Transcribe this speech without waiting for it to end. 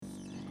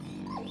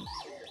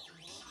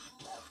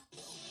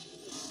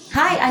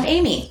I'm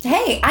Amy.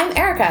 Hey, I'm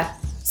Erica.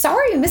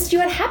 Sorry I missed you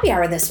at happy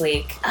hour this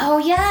week. Oh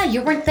yeah,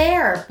 you weren't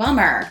there.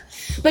 Bummer.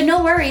 But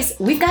no worries,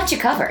 we've got you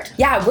covered.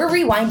 Yeah, we're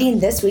rewinding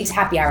this week's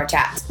happy hour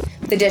chat.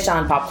 The dish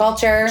on pop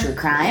culture, True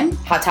crime,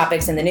 hot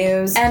topics in the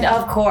news, and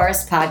of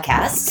course,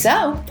 podcasts.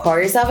 So,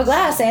 pour yourself a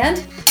glass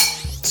and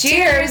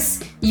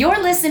cheers!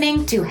 You're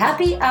listening to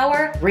Happy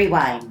Hour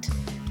Rewind.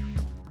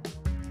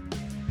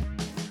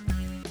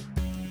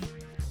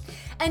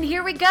 And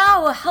here we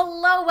go.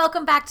 Hello,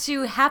 welcome back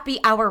to Happy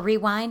Hour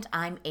Rewind.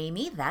 I'm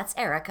Amy, that's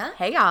Erica.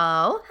 Hey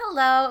y'all.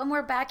 Hello, and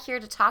we're back here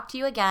to talk to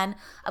you again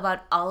about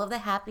all of the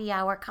happy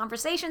hour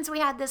conversations we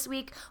had this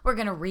week. We're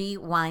going to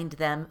rewind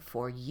them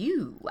for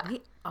you.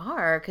 We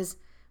are, because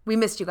we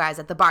missed you guys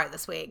at the bar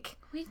this week.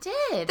 We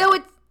did. Though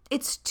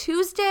it's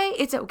Tuesday,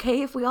 it's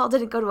okay if we all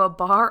didn't go to a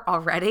bar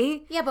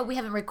already. Yeah, but we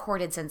haven't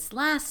recorded since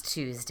last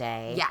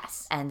Tuesday.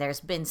 Yes. And there's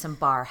been some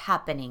bar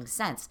happening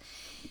since.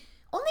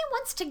 Only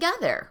once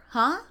together,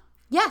 huh?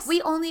 Yes. We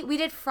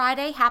did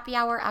Friday happy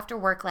hour after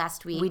work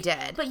last week. We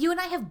did. But you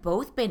and I have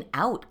both been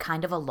out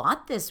kind of a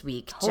lot this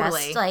week.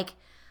 Totally. Just like,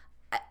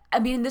 I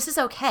mean, this is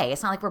okay.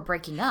 It's not like we're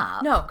breaking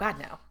up. No, God,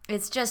 no.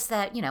 It's just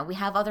that, we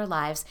have other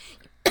lives.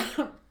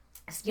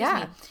 Excuse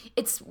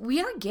me.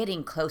 We are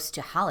getting close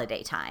to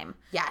holiday time.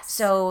 Yes.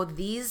 So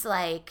these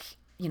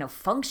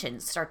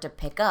functions start to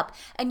pick up.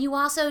 And you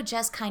also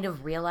just kind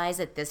of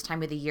realize at this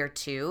time of the year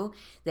too,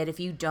 that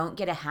if you don't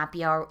get a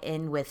happy hour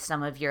in with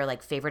some of your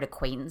favorite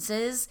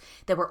acquaintances,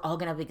 that we're all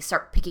going to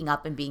start picking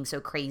up and being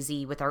so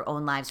crazy with our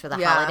own lives for the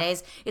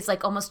holidays. It's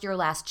like almost your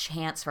last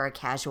chance for a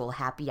casual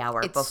happy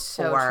hour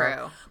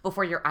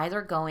before you're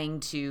either going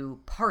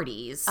to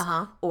parties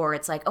or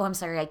it's like, oh, I'm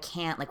sorry, I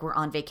can't. We're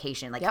on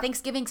vacation.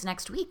 Thanksgiving's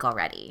next week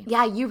already.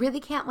 Yeah, you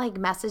really can't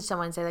message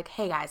someone and say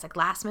hey guys,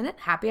 last minute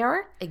happy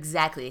hour.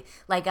 Exactly.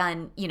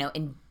 On,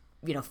 in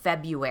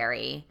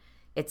February,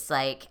 it's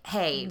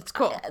hey, it's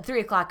cool.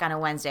 3:00 on a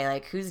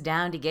Wednesday, who's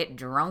down to get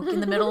drunk in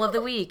the middle of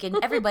the week? And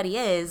everybody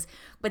is.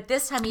 But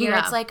this time of year,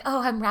 it's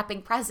oh, I'm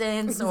wrapping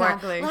presents or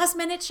last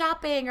minute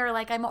shopping or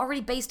I'm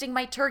already basting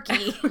my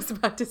turkey. I was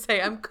about to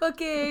say I'm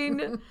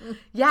cooking.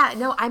 Yeah,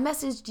 no, I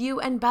messaged you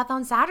and Beth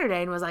on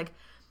Saturday and was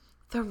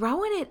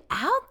throwing it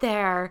out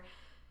there.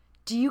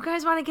 Do you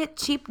guys want to get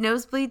cheap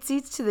nosebleed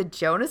seats to the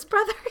Jonas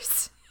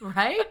Brothers?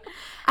 Right?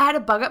 I had a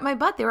bug up my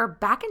butt. They were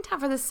back in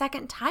town for the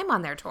second time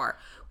on their tour,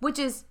 which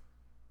is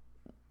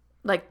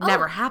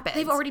never happened.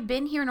 They've already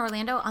been here in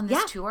Orlando on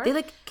this tour?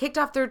 They kicked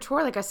off their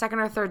tour a second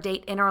or third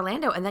date in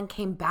Orlando and then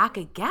came back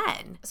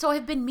again. So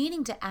I've been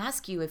meaning to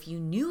ask you if you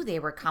knew they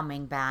were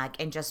coming back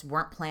and just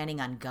weren't planning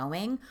on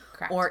going.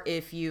 Correct. Or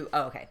if you,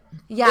 okay.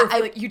 Yeah.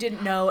 Or if, you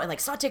didn't know and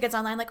saw tickets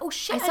online oh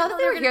shit. I saw that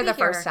they were here the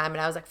first time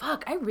and I was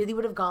fuck, I really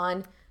would have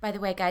gone. By the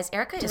way, guys,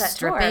 Erica is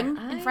stripping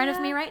in front of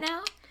me right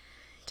now.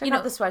 Check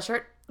out the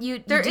sweatshirt.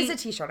 There is a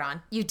t-shirt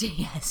on. You did,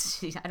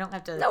 yes. I don't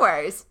have to. No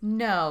worries.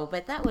 No,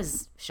 but that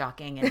was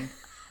shocking and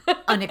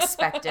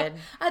unexpected.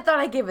 I thought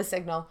I gave a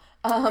signal.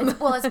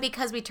 It's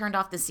because we turned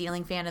off the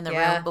ceiling fan in the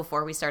room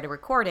before we started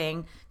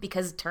recording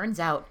because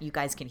turns out you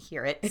guys can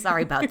hear it.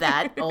 Sorry about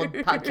that, old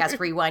Podcast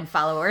Rewind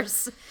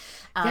followers.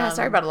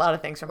 Sorry about a lot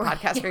of things from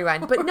Podcast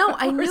Rewind. But no,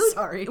 I knew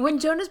sorry. When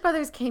Jonas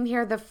Brothers came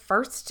here the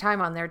first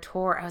time on their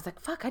tour, I was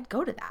fuck, I'd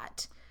go to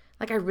that.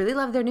 I really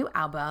love their new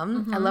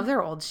album. Mm-hmm. I love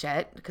their old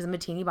shit because I'm a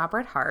teeny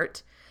bopper at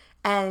heart.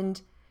 And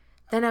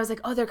then I was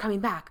oh, they're coming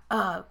back.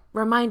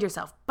 Remind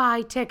yourself,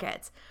 buy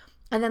tickets.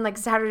 And then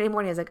Saturday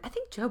morning, I was I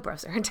think Joe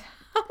Bros are in town.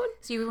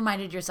 So you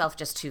reminded yourself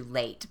just too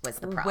late was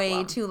the problem.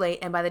 Way too late.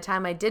 And by the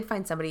time I did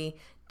find somebody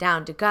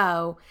down to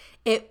go,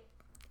 I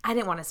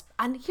didn't want to.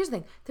 And here's the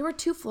thing: there were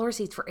 2 floor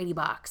seats for $80,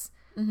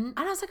 mm-hmm. and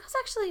I was it's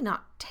actually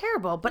not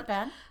terrible. But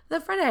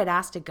the friend I had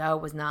asked to go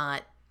was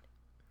not.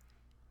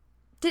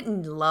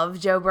 Didn't love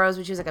Joe Bros,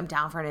 but she was I'm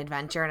down for an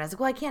adventure. And I was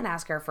well, I can't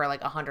ask her for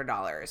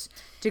 $100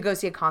 to go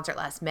see a concert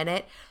last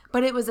minute.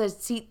 But it was a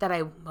seat that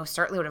I most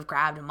certainly would have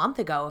grabbed a month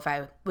ago if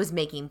I was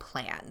making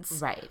plans.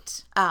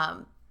 Right.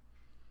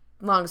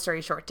 Long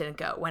story short, didn't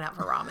go. Went out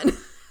for ramen.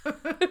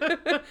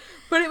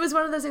 But it was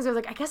one of those things where I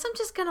was I guess I'm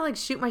just going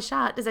to shoot my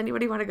shot. Does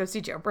anybody want to go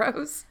see Joe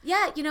Bros?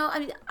 Yeah,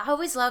 I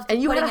always loved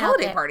And you had a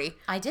holiday party.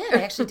 I did.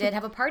 I actually did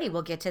have a party.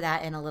 We'll get to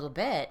that in a little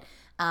bit.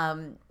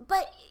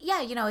 But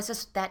yeah, it's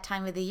just that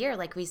time of the year,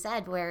 like we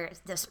said, where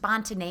the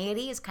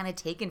spontaneity is kind of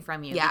taken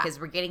from you because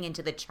we're getting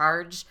into the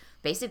charge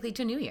basically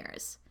to New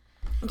Year's.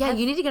 Yeah,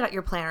 you need to get out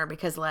your planner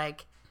because and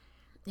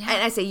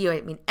I say you,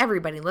 I mean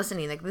everybody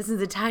listening, this is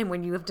the time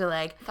when you have to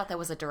I thought that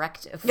was a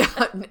directive.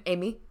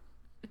 Amy,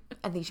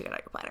 I think you should get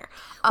out your planner.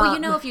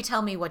 Well, if you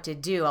tell me what to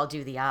do, I'll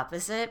do the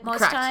opposite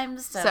most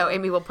times. So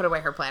Amy will put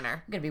away her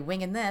planner. I'm going to be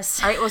winging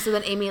this. All right, well, so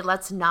then Amy,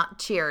 let's not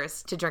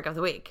cheers to drink of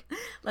the week.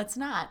 Let's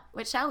not.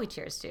 What shall we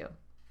cheers to?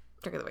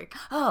 Drink of the week.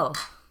 Oh.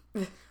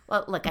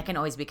 Well, look, I can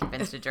always be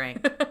convinced to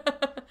drink.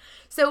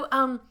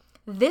 So,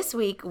 this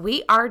week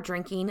we are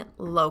drinking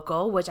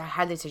local, which I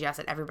highly suggest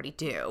that everybody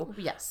do.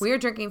 Yes. We are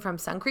drinking from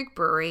Sun Creek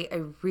Brewery,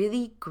 a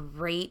really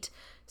great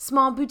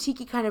small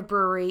boutique kind of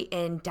brewery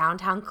in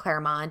downtown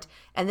Claremont,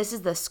 and this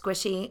is the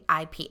Squishy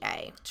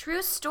IPA.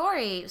 True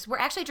story. We're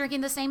actually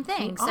drinking the same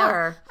thing. We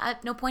are.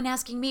 No point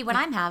asking me what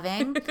I'm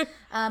having.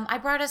 I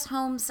brought us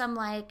home some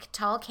like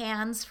tall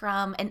cans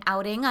from an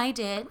outing I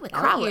did with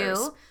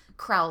you.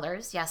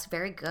 Crowlers. Yes,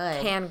 very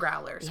good. Can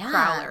growlers. Yeah,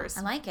 Crowlers.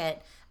 I like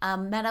it.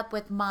 Met up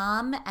with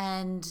Mom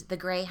and the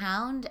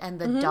Greyhound and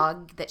the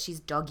dog that she's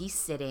doggy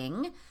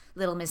sitting,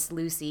 little Miss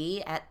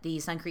Lucy, at the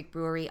Sun Creek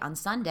Brewery on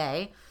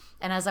Sunday.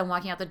 And as I'm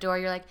walking out the door,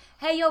 you're like,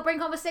 hey, yo, bring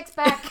home a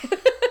 6-pack.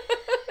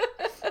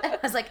 I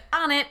was like,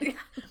 on it.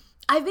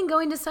 I've been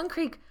going to Sun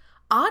Creek,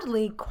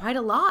 oddly, quite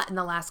a lot in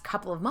the last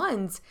couple of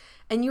months.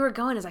 And you were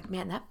going, I was like,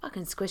 man, that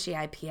fucking Squishy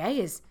IPA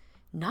is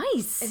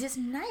nice. It is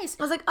nice.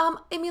 I was like,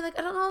 Amy, like,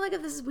 I don't know, like,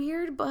 if this is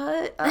weird,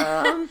 but,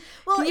 can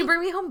you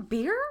bring me home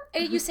beer?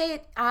 You say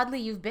it oddly,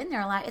 you've been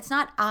there a lot. It's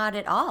not odd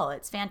at all.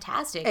 It's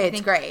fantastic. I It's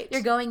think great.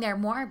 You're going there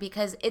more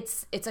because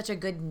it's such a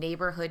good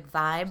neighborhood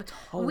vibe.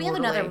 We have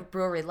another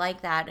brewery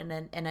like that in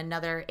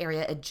another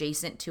area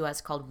adjacent to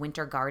us called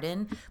Winter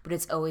Garden, but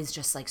it's always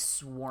just like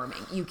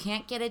swarming. You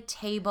can't get a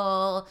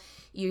table.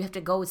 You have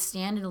to go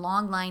stand in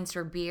long lines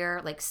for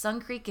beer. Like Sun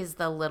Creek is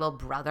the little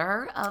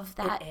brother of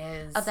that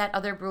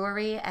other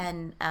brewery,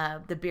 and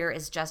the beer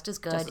is just as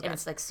good, and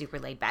it's like super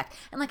laid back.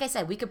 And like I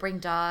said, we could bring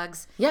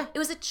dogs. Yeah. It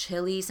was a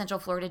chilly Central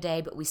Florida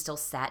day, but we still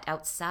sat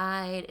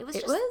outside. It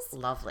was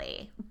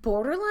lovely.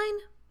 Borderline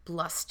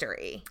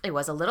blustery. It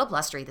was a little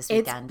blustery this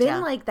weekend. It's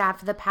been like that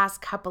for the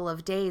past couple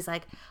of days.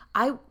 Like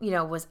I,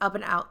 was up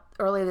and out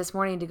early this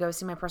morning to go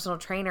see my personal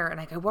trainer, and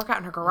I could work out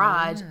in her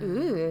garage.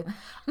 Ooh.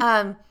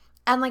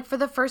 And like for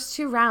the first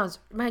 2 rounds,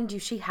 mind you,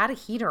 she had a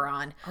heater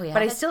on, but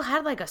I still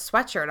had like a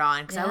sweatshirt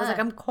on because I was like,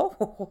 I'm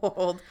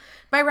cold.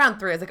 By round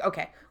 3, I was like,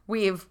 okay,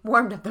 we've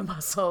warmed up the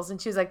muscles.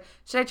 And she was like,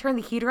 should I turn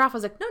the heater off? I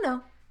was like,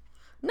 no,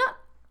 not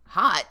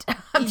hot.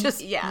 I'm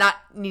just not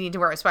needing to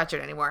wear a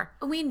sweatshirt anymore.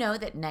 We know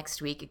that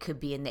next week it could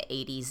be in the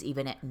 80s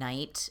even at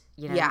night,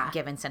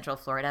 given Central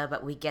Florida,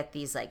 but we get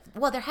these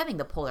they're having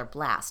the polar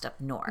blast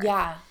up north.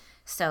 Yeah.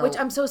 So, which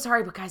I'm so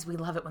sorry, but guys, we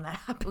love it when that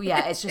happens.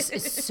 Yeah,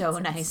 it's so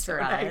nice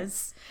for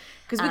us.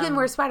 Because we can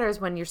wear sweaters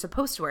when you're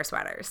supposed to wear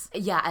sweaters.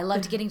 Yeah, I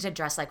loved getting to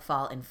dress like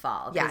fall in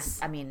fall. Yes.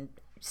 I mean,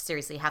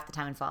 seriously, half the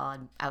time in fall,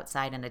 I'm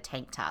outside in a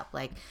tank top.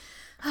 Like,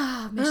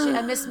 I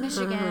miss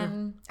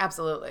Michigan.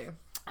 Absolutely.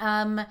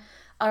 All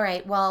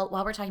right, well,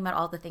 while we're talking about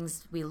all the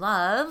things we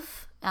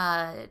love,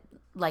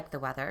 like the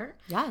weather,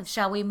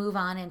 shall we move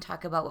on and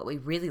talk about what we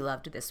really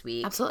loved this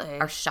week? Absolutely.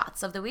 Our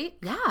shots of the week?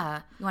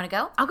 Yeah. You want to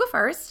go? I'll go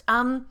first.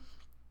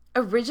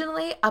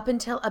 Originally, up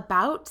until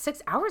about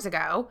 6 hours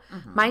ago,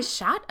 my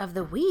shot of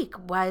the week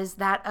was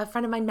that a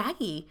friend of mine,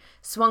 Maggie,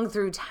 swung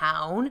through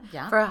town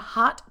for a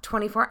hot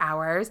 24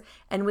 hours,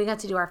 and we got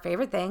to do our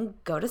favorite thing,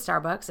 go to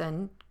Starbucks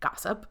and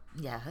gossip.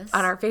 Yes.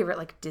 On our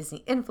favorite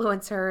Disney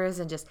influencers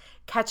and just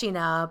catching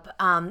up.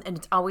 And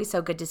it's always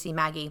so good to see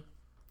Maggie.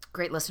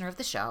 Great listener of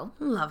the show.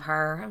 Love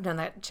her. I've done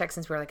that check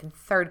since we were in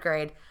 3rd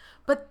grade.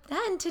 But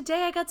then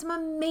today I got some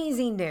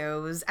amazing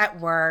news at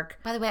work.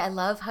 By the way, I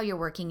love how you're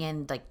working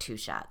in 2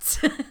 shots.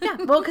 Yeah,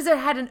 well, because I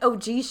had an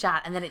OG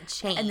shot and then it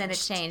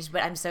changed.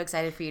 But I'm so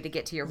excited for you to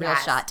get to your real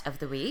shot of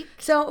the week.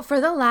 So for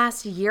the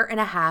last year and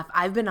a half,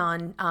 I've been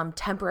on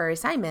temporary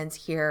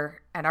assignments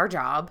here at our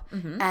job.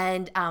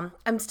 And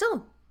I'm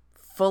still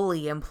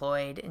fully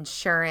employed,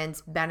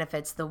 insurance,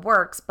 benefits, the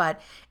works, but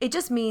it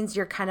just means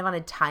you're kind of on a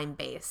time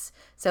base.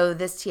 So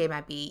this TA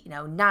might be,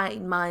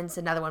 9 months,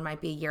 another one might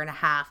be a year and a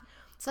half.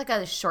 It's like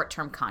a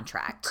short-term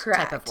contract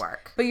type of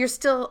work. But you're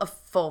still a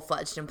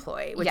full-fledged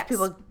employee, which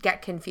people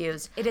get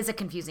confused. It is a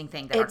confusing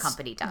thing that our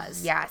company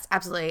does. Yes,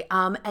 absolutely.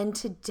 And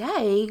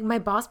today, my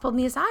boss pulled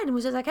me aside and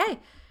was just like, hey,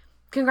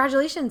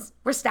 congratulations,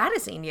 we're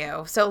statusing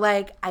you. So,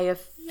 I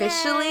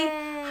officially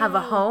have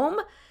a home.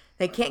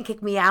 They can't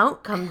kick me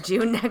out come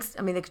June next.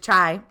 I mean, they could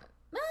try.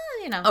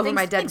 Well, over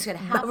my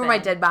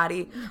dead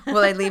body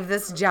will I leave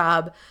this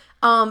job.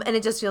 And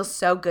it just feels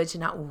so good to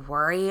not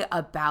worry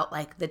about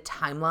the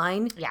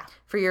timeline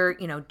for your,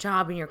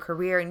 job and your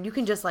career. And you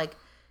can just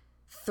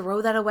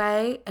throw that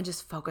away and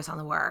just focus on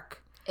the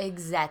work.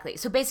 Exactly.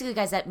 So basically,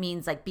 guys, that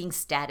means being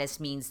status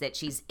means that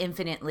she's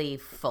infinitely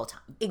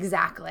full-time.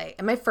 Exactly.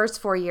 And my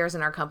first 4 years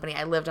in our company,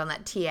 I lived on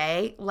that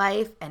TA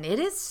life, and it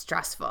is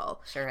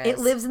stressful. Sure is. It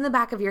lives in the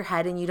back of your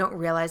head, and you don't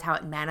realize how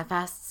it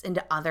manifests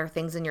into other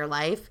things in your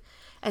life.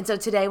 And so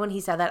today when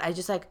he said that, I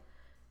just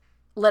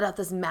let out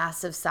this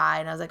massive sigh,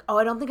 and I was like, oh,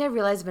 I don't think I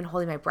realized I've been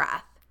holding my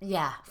breath.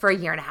 Yeah. For a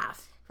year and a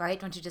half. Right?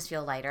 Don't you just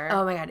feel lighter?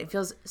 Oh my God. It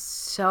feels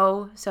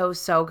so, so,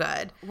 so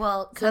good.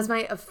 Well, so that's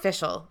my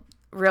official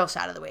real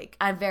shot of the week.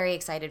 I'm very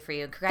excited for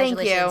you.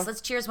 Congratulations. Thank you. Let's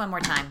cheers one more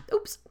time.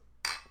 Oops.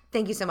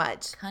 Thank you so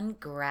much.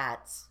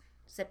 Congrats.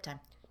 Sip time.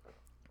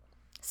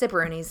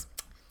 Sipperoonies.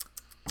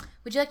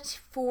 Would you like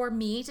for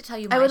me to tell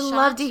you my shot? I would shot?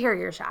 love to hear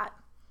your shot.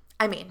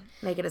 I mean,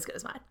 make it as good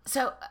as mine.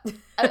 So,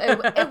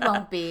 it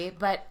won't be,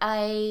 but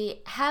I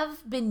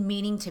have been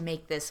meaning to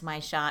make this my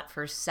shot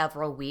for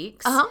several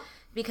weeks.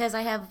 Because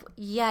I have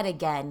yet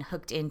again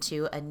hooked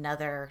into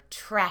another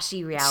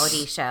trashy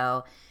reality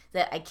show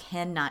that I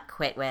cannot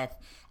quit with.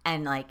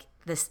 And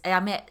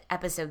I'm at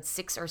episode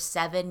 6 or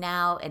 7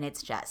 now, and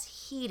it's just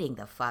heating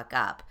the fuck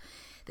up.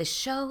 The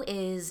show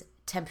is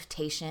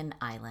Temptation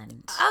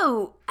Island.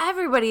 Oh,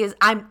 everybody is.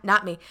 I'm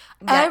not me.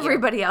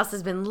 Everybody else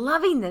has been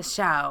loving this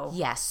show.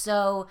 Yes.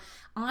 So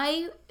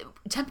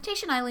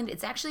Temptation Island,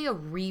 it's actually a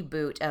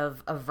reboot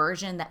of a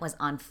version that was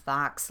on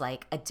Fox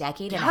like a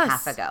decade and a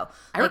half ago.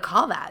 I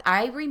recall that.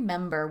 I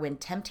remember when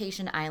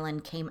Temptation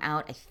Island came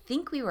out, I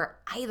think we were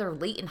either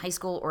late in high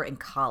school or in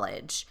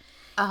college.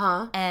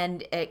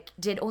 And it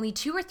did only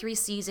 2 or 3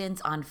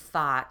 seasons on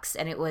Fox,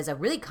 and it was a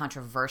really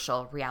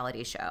controversial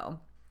reality show.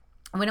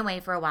 I went away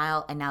for a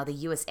while, and now the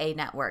USA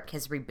Network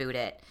has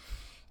rebooted.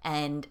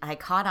 And I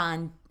caught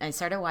on. I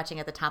started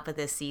watching at the top of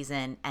this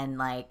season, and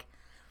like,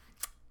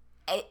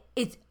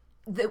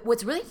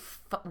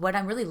 what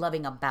I'm really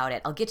loving about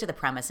it. I'll get to the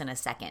premise in a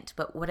second,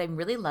 but what I'm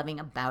really loving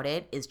about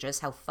it is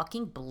just how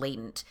fucking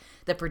blatant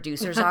the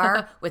producers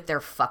are with their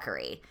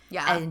fuckery.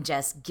 Yeah, and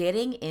just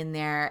getting in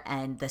there,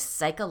 and the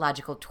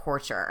psychological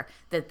torture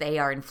that they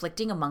are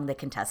inflicting among the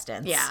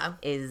contestants. Yeah,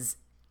 is.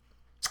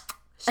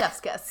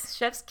 Chef's kiss.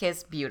 Chef's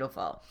kiss,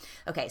 beautiful.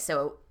 Okay,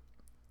 so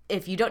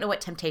if you don't know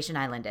what Temptation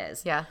Island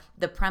is,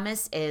 the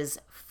premise is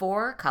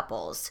 4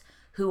 couples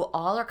who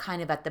all are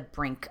kind of at the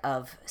brink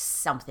of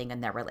something in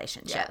their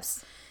relationships.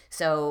 Yes.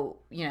 So,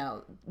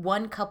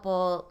 one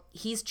couple,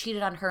 he's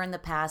cheated on her in the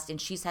past and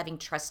she's having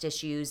trust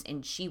issues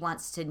and she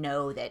wants to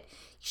know that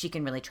she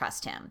can really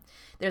trust him.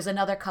 There's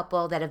another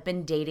couple that have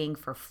been dating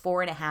for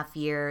 4.5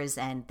 years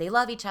and they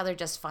love each other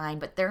just fine,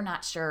 but they're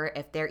not sure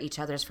if they're each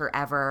other's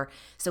forever.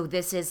 So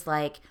this is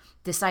like,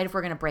 decide if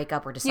we're going to break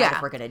up or decide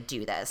if we're going to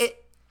do this.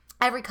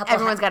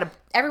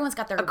 Everyone's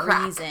got their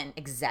reason.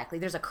 Exactly.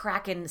 There's a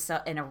crack in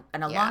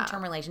a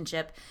long-term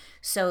relationship.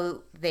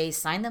 So they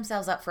sign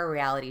themselves up for a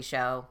reality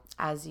show.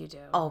 As you do.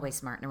 Always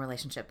smart in a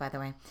relationship, by the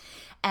way.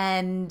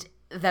 And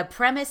the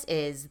premise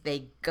is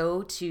they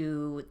go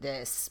to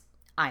this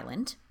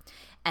island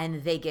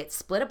and they get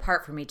split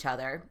apart from each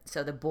other.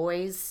 So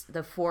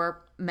the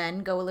 4 men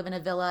go live in a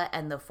villa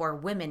and the 4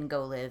 women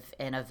go live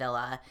in a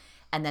villa.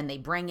 And then they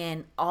bring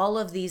in all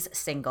of these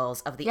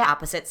singles of the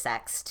opposite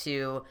sex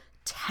to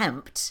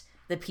tempt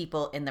the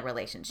people in the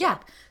relationship. Yeah.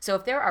 So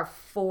if there are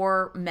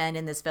 4 men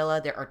in this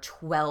villa, there are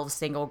 12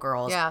 single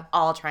girls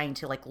all trying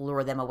to like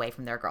lure them away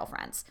from their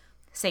girlfriends.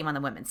 Same on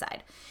the women's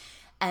side.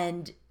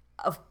 And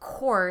of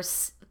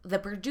course, the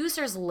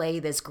producers lay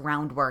this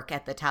groundwork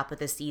at the top of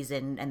the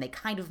season and they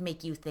kind of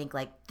make you think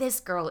like, this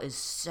girl is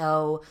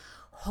so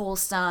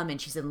wholesome and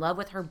she's in love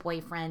with her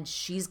boyfriend.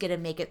 She's going to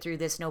make it through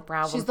this no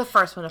problem. She's the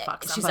first one to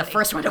fuck somebody. She's the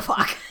first one to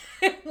fuck.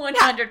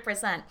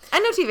 100%. And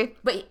no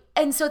TV.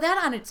 And so that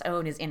on its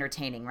own is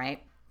entertaining,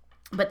 right?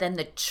 But then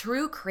the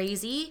true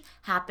crazy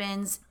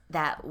happens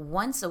that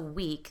once a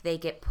week they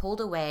get pulled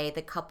away,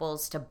 the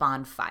couples, to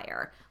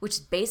Bonfire, which is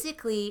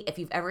basically, if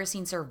you've ever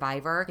seen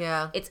Survivor,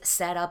 it's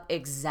set up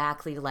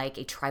exactly like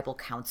a tribal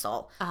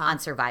council on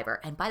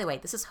Survivor. And by the way,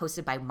 this is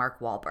hosted by Mark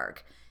Wahlberg,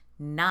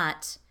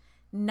 not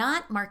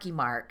Marky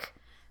Mark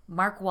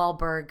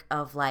Wahlberg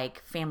of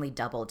like Family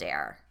Double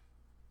Dare.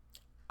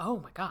 Oh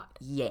my God.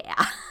 Yeah.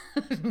 I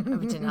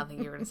did not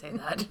think you were going to say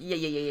that.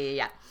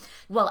 Yeah.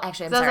 Well,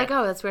 actually, I'm sorry. I was like,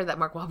 oh, that's weird that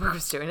Mark Wahlberg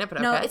was doing it, but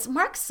okay. No, it's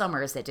Mark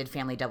Summers that did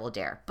Family Double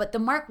Dare, but the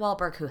Mark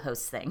Wahlberg who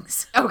hosts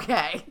things.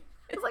 Okay. I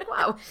was like,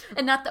 wow.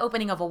 And not the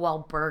opening of a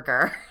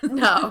Wahlburger.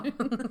 No.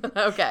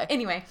 Okay.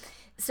 Anyway,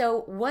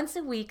 so once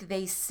a week,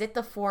 they sit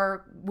the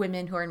 4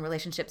 women who are in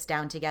relationships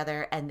down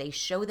together and they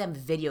show them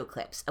video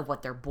clips of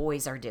what their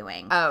boys are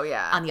doing. Oh,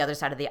 yeah. On the other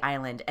side of the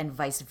island and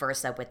vice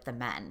versa with the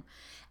men.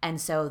 And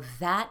so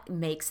that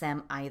makes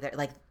them either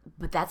like,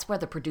 but that's where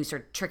the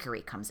producer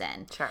trickery comes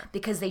in. Sure.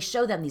 Because they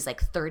show them these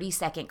like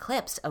 30-second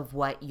clips of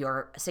what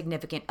your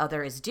significant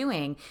other is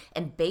doing.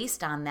 And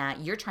based on that,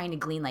 you're trying to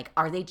glean like,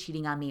 are they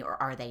cheating on me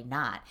or are they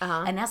not?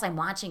 And as I'm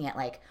watching it,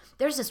 like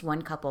there's this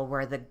one couple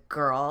where the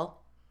girl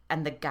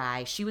and the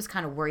guy, she was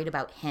kind of worried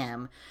about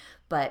him,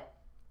 but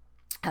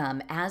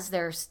as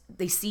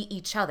they see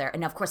each other,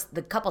 and of course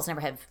the couples never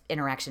have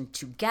interaction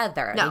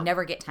together. No. They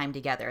never get time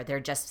together.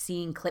 They're just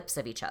seeing clips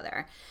of each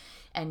other.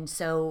 And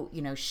so,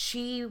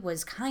 she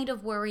was kind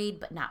of worried,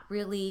 but not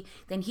really.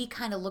 Then he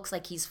kind of looks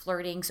like he's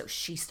flirting. So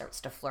she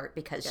starts to flirt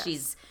because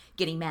she's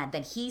getting mad.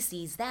 Then he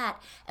sees that.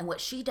 And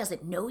what she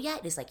doesn't know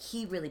yet is like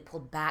he really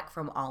pulled back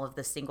from all of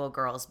the single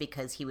girls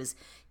because he was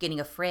getting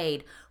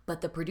afraid.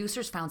 But the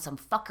producers found some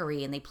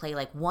fuckery and they play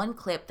like one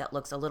clip that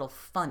looks a little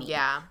funny.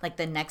 Yeah. Like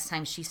the next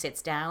time she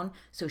sits down.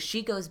 So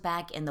she goes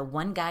back and the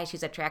one guy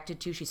she's attracted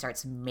to, she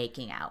starts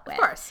making out with.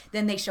 Of course.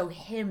 Then they show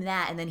him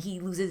that and then he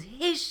loses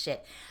his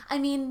shit. I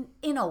mean,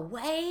 in a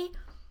way,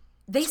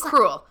 it's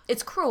cruel.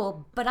 It's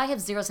cruel, but I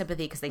have zero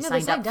sympathy because they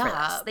signed up for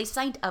this. They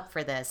signed up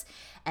for this.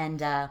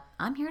 And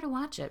I'm here to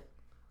watch it.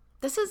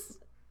 This is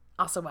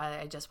also why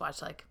I just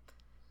watched like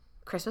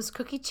Christmas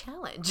Cookie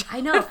Challenge.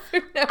 I know.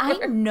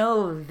 I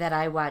know that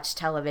I watch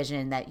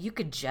television that you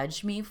could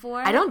judge me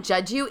for. I don't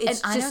judge you.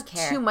 It's just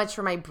too much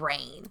for my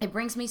brain. It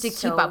brings me to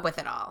keep up with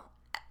it all.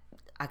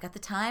 I got the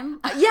time.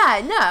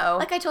 Yeah, no.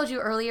 Like I told you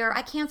earlier,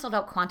 I canceled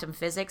out quantum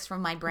physics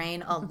from my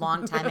brain a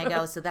long time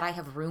ago so that I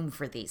have room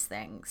for these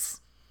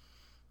things.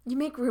 You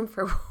make room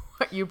for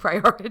what you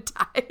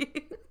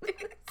prioritize.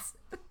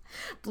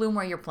 Bloom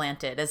where you're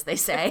planted, as they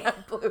say.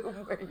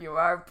 Bloom where you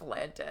are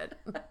planted.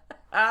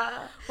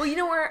 Well, you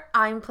know where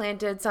I'm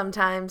planted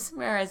sometimes?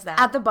 Where is that?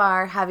 At the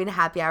bar, having a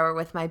happy hour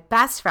with my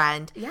best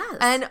friend. Yes.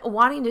 And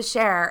wanting to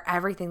share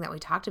everything that we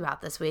talked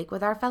about this week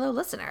with our fellow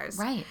listeners.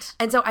 Right.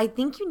 And so I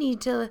think you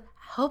need to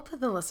help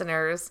the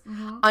listeners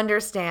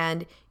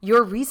understand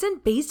your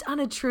reason based on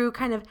a true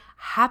kind of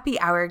happy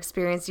hour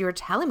experience you were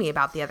telling me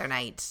about the other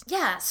night.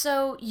 Yeah,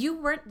 so you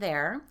weren't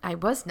there. I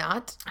was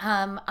not.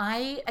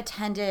 I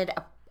attended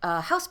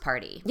a house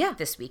party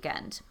this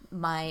weekend.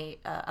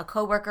 A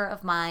coworker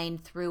of mine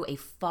threw a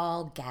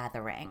fall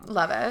gathering.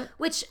 Love it.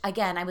 Which,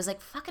 again, I was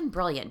like, fucking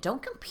brilliant.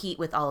 Don't compete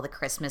with all the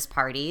Christmas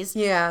parties.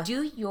 Yeah.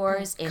 Do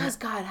yours in... Because,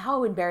 God,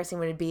 how embarrassing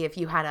would it be if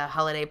you had a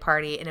holiday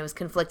party and it was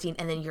conflicting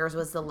and then yours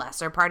was the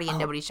lesser party and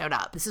nobody showed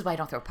up? This is why I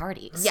don't throw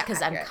parties. Yeah,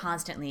 because I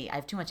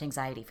have too much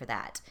anxiety for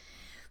that.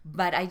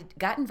 But I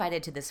got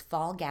invited to this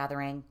fall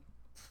gathering.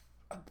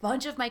 A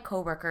bunch of my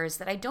coworkers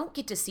that I don't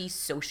get to see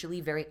socially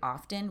very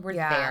often were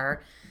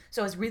there.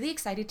 So I was really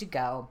excited to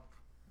go.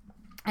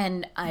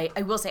 And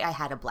I will say I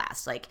had a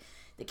blast. Like,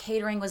 the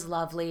catering was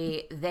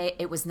lovely.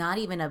 It was not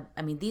even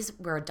these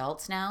were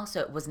adults now,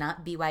 so it was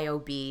not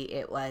BYOB.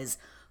 It was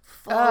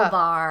full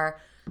bar.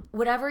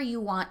 Whatever you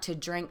want to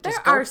drink. There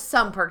are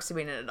some perks to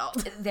being an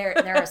adult.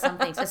 There are some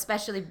things,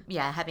 especially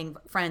having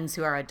friends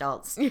who are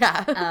adults.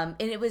 Yeah.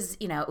 And it was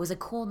a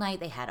cool night.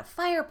 They had a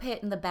fire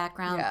pit in the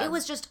background. Yeah. It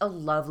was just a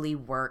lovely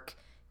work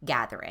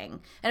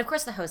gathering. And of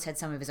course the host had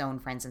some of his own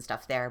friends and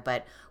stuff there,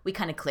 but we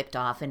kind of clicked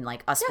off and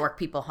like us work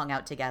people hung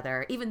out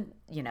together. Even,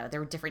 there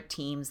were different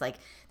teams. Like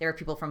there were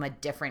people from a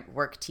different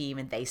work team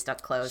and they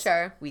stuck close.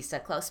 Sure. We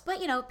stuck close. But,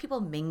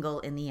 people mingle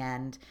in the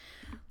end.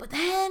 But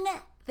then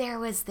there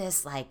was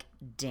this like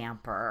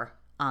damper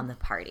on the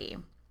party.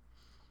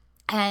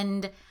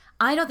 And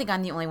I don't think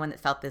I'm the only one that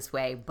felt this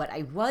way, but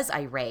I was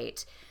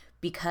irate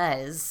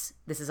because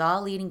this is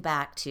all leading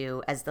back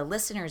to, as the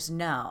listeners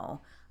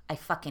know, I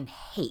fucking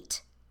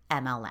hate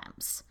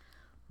MLMs.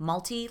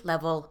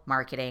 Multi-level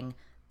marketing,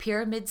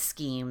 pyramid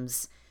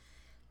schemes.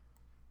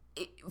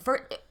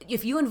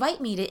 If you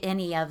invite me to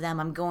any of them,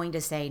 I'm going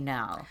to say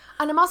no.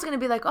 And I'm also going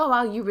to be like, oh,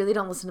 wow, you really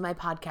don't listen to my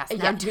podcast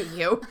now, do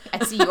you?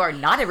 I see you are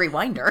not a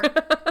rewinder.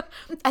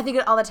 I think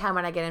it all the time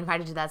when I get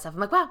invited to that stuff. I'm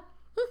like, wow,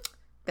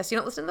 guess you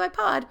don't listen to my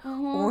pod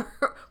or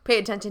pay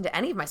attention to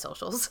any of my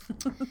socials.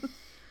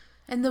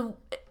 And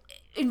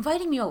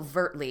inviting me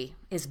overtly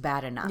is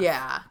bad enough.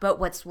 Yeah. But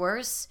what's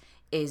worse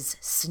is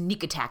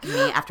sneak attacking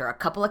me after a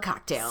couple of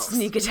cocktails.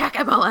 Sneak attack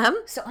MLM.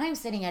 So I'm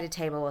sitting at a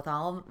table with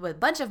a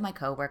bunch of my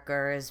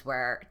coworkers.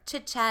 We're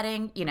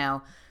chit-chatting,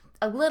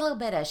 a little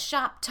bit of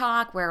shop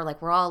talk where like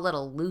we're all a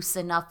little loose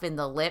enough in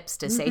the lips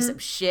to say some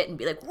shit and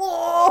be like,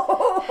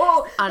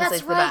 whoa, honestly, that's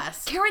it's right. the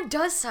best. Karen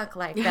does suck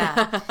like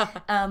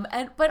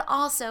that. But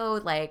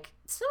also like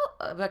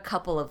a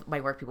couple of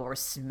my work people were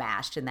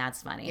smashed, and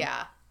that's funny.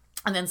 Yeah.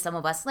 And then some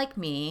of us, like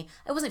me,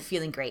 I wasn't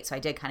feeling great, so I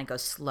did kind of go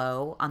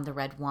slow on the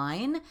red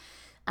wine.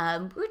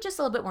 We were just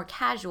a little bit more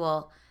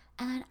casual.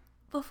 And then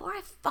before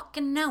I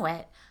fucking know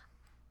it,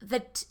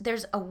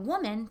 there's a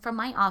woman from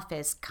my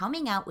office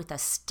coming out with a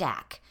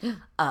stack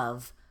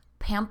of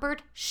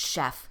Pampered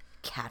Chef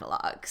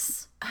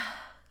catalogs.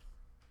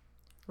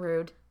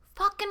 Rude.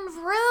 Fucking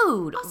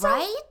rude, Also,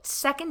 right?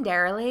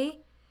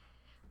 Secondarily,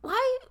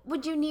 why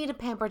would you need a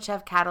Pampered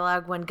Chef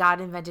catalog when God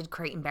invented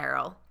Crate and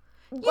Barrel?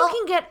 You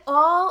can get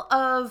all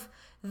of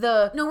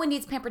the No one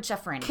needs Pampered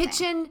Chef for anything.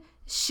 kitchen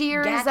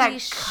shears Gacky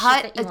that shit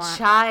cut that you a want.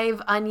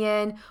 chive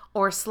onion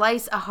or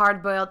slice a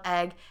hard-boiled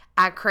egg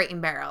at Crate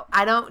and Barrel.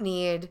 I don't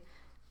need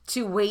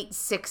to wait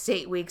 6 to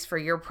 8 weeks for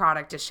your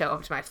product to show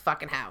up to my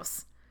fucking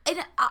house. And,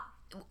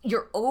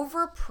 you're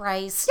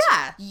overpriced,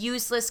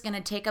 useless, going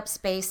to take up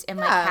space in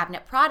my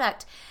cabinet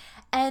product.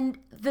 And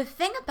the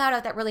thing about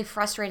it that really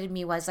frustrated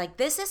me was like,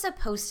 this is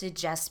supposed to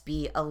just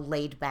be a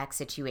laid back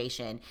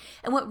situation.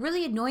 And what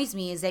really annoys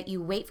me is that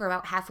you wait for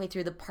about halfway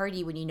through the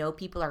party when you know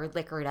people are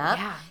liquored up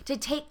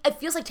it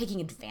feels like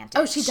taking advantage.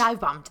 Oh, she dive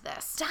bombed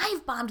this.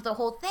 Dive bombed the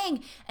whole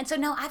thing. And so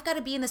now I've got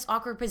to be in this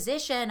awkward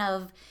position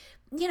of,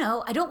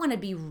 I don't want to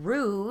be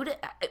rude,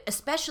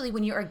 especially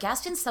when you're a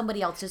guest in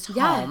somebody else's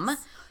home.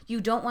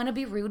 You don't want to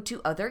be rude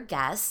to other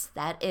guests.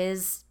 That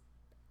is...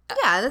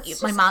 Yeah,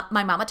 that's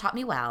my mama taught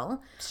me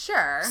well.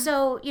 Sure.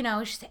 So,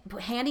 she's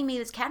handing me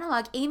this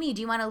catalog. Amy,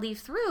 do you want to leave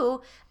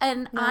through?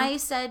 And I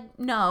said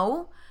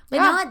no.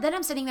 But then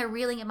I'm sitting there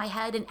reeling in my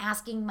head and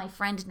asking my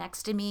friend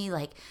next to me,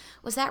 like,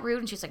 was that rude?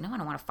 And she's like, no, I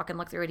don't want to fucking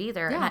look through it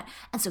either. Yeah.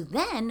 And so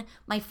then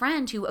my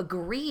friend who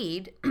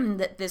agreed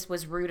that this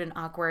was rude and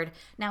awkward,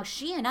 now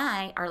she and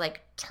I are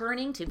like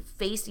turning to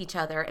face each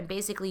other and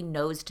basically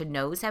nose to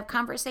nose have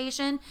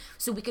conversation.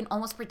 So we can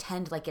almost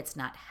pretend like it's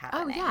not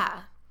happening. Oh,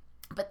 yeah.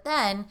 But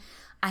then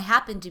I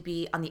happened to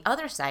be on the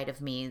other side of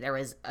me. There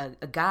was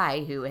a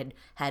guy who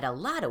had a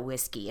lot of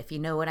whiskey, if you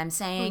know what I'm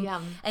saying.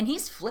 And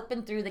he's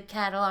flipping through the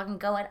catalog and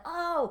going,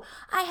 oh,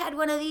 I had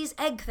one of these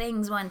egg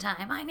things one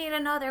time. I need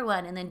another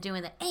one. And then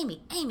doing the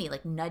Amy,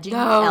 like nudging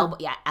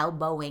me,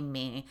 elbowing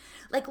me.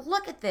 Like,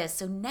 look at this.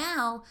 So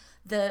now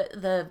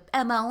the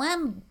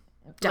MLM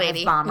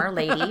dive bomber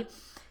lady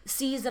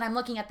sees that I'm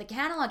looking at the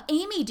catalog.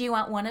 Amy, do you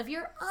want one of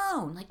your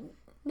own? Like,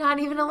 not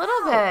even a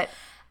little bit.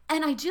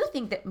 And I do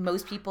think that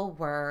most people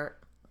were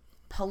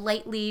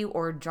politely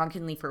or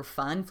drunkenly for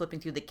fun flipping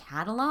through the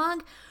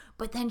catalog,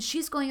 but then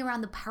she's going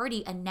around the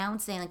party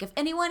announcing, like, if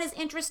anyone is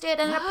interested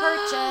in a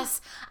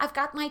purchase, I've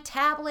got my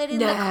tablet in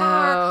the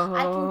car,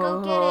 I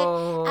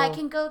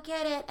can go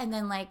get it. And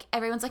then, like,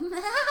 everyone's like,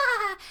 nah.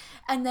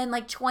 And then,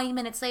 like, 20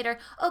 minutes later,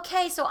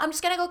 okay, so I'm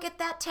just gonna go get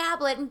that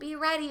tablet and be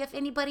ready if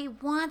anybody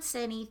wants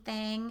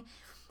anything.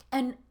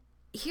 And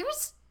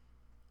here's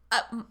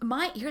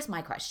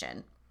my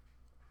question.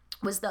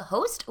 Was the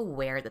host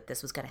aware that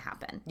this was going to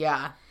happen?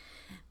 Yeah.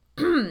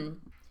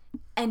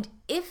 And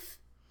if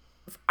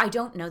I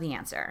don't know the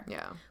answer.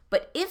 Yeah.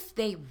 But if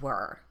they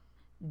were,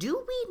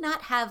 do they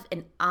not have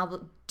an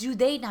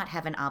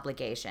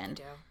obligation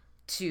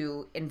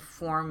to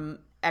inform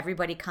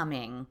everybody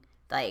coming,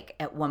 like,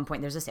 at one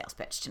point there's a sales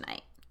pitch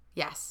tonight?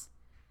 Yes.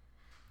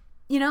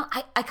 You know,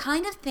 I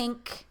kind of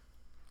think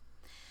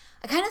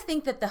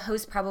that the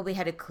host probably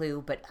had a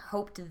clue, but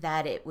hoped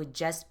that it would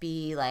just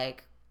be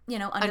like, you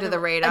know, under the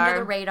radar. Under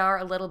the radar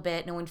a little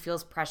bit. No one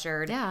feels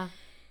pressured. Yeah.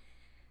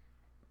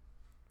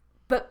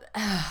 But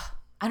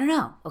I don't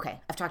know. Okay,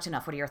 I've talked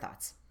enough. What are your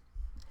thoughts?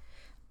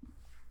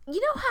 You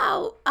know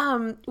how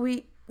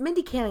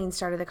Mindy Kaling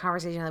started the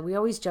conversation that we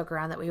always joke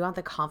around that we want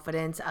the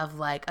confidence of,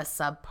 like, a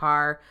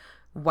subpar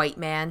white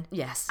man.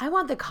 Yes. I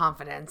want the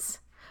confidence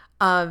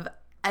of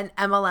an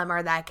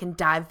MLMer that can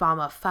dive bomb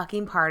a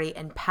fucking party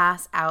and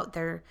pass out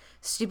their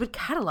stupid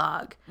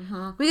catalog.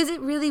 Mm-hmm. Because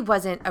it really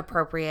wasn't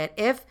appropriate.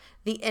 If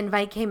the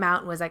invite came out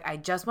and was like, I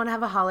just want to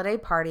have a holiday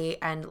party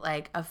and,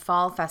 like, a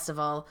fall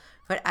festival,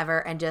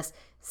 whatever, and just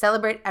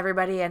celebrate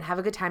everybody and have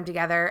a good time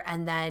together.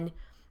 And then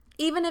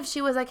even if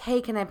she was like,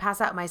 hey, can I pass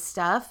out my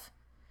stuff?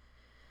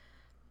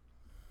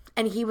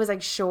 And he was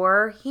like,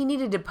 sure. He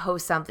needed to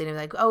post something and be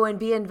like, oh, and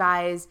be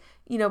advised,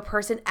 you know,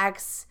 person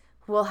X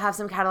will have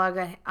some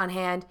catalog on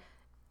hand.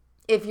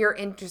 If you're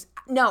interested,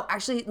 no,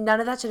 actually, none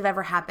of that should have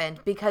ever happened,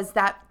 because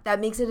that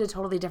makes it a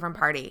totally different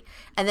party.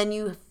 And then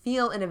you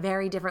feel in a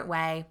very different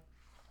way.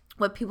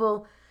 What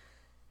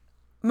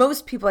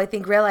most people, I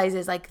think, realize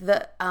is, like,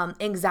 the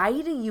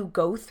anxiety you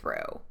go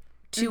through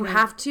to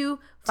have to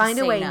find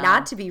a way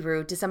not to be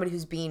rude to somebody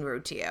who's being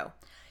rude to you.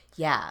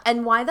 Yeah.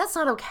 And why that's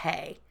not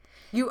okay.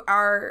 You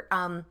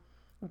are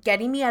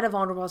getting me at a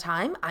vulnerable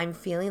time. I'm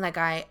feeling like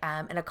I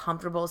am in a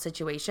comfortable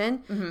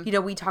situation. Mm-hmm. You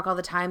know, we talk all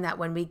the time that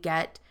when we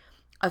get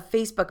a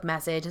Facebook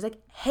message, it's like,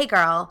 hey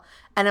girl.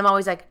 And I'm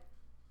always like,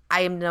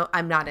 I'm not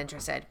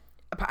interested.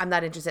 I'm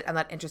not interested.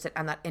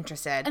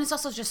 And it's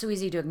also just so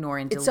easy to ignore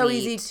and delete. It's so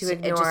easy to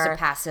ignore. Just to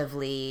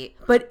passively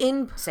But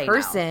in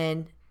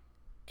person,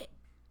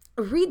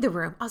 read the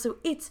room. Also,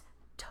 it's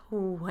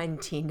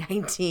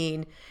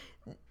 2019.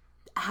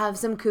 Have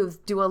some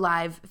couth, do a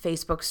live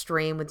Facebook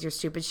stream with your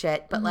stupid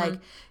shit. But like,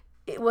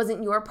 it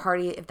wasn't your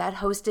party. If that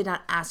host did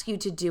not ask you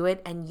to do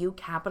it and you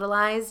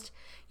capitalized,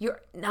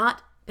 you're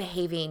not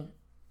behaving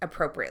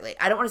appropriately.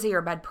 I don't want to say you're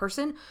a bad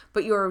person,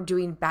 but you're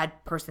doing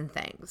bad person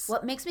things.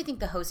 What makes me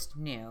think the host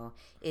knew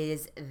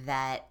is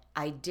that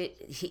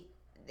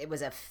it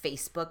was a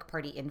Facebook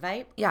party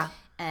invite. Yeah.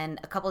 And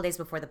a couple of days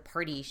before the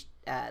party,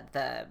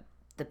 the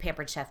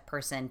Pampered Chef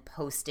person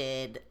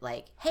posted,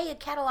 like, hey, a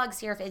catalog's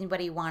here if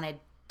anybody wanted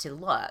to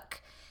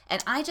look.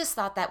 And I just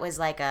thought that was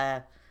like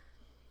they're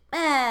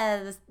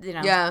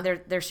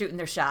shooting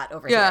their shot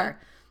over here.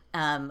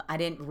 I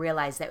didn't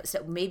realize that.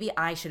 So maybe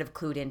I should have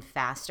clued in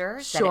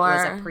faster that it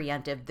was a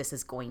preemptive, this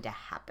is going to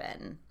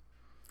happen.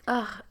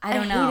 Ugh, I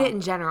don't know. I hate it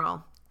in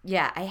general.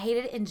 Yeah, I hate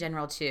it in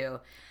general too.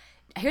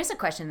 Here's a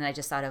question that I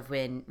just thought of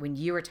when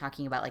you were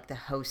talking about, like, the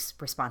host's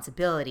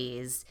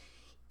responsibilities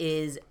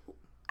is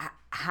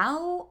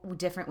how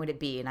different would it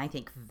be, and I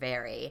think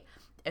very,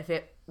 if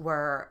it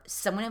were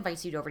someone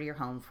invites you over to your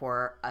home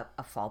for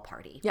a fall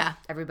party. Yeah.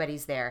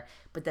 Everybody's there,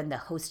 but then the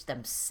host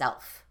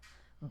themselves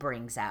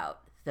brings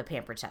out the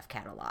Pampered Chef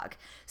catalog.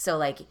 So,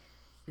 like,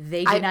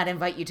 they did not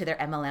invite you to their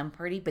MLM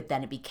party, but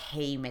then it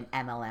became an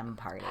MLM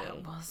party.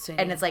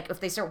 And it's like, if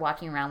they start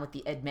walking around with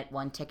the Admit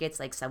One tickets,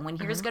 like, someone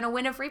here is going to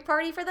win a free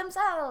party for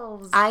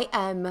themselves. I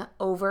am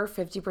over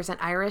 50%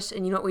 Irish,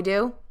 and you know what we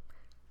do?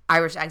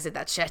 Irish exit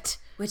that shit.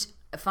 Which,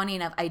 funny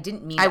enough, I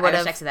didn't mean to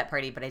Irish exit that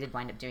party, but I did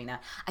wind up doing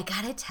that. I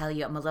gotta tell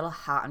you, I'm a little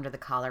hot under the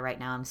collar right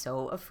now. I'm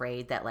so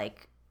afraid that,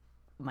 like,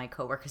 my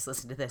coworkers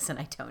listen to this and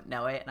I don't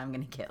know it, and I'm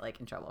gonna get, like,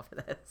 in trouble for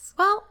this.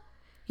 Well,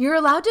 you're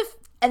allowed to,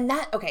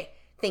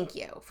 thank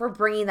you for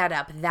bringing that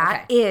up.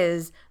 That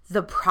is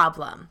the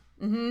problem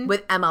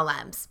with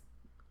MLMs.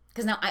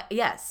 Because now,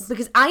 yes.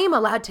 Because I am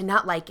allowed to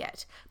not like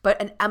it,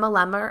 but an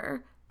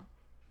MLMer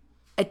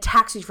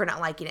attacks you for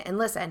not liking it. And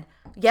listen,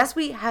 yes,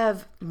 we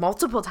have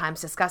multiple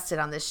times discussed it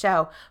on this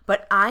show,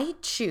 but I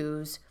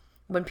choose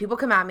when people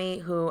come at me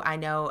who I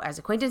know as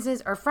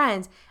acquaintances or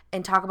friends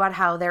and talk about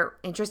how they're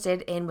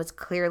interested in what's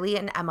clearly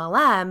an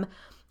MLM,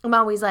 I'm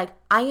always like,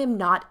 I am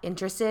not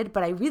interested,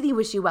 but I really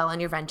wish you well on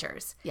your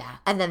ventures. Yeah.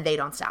 And then they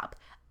don't stop.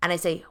 And I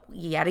say,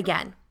 yet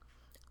again,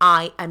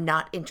 I am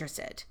not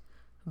interested,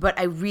 but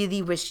I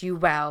really wish you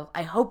well.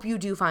 I hope you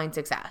do find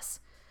success.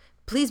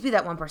 Please be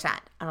that 1%.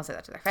 I don't say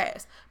that to their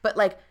face. But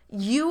like,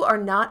 you are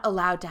not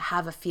allowed to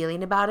have a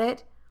feeling about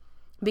it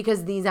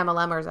because these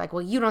MLMers are like,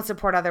 well, you don't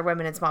support other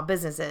women in small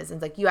businesses. And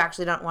it's like, you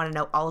actually don't want to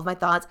know all of my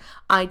thoughts.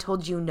 I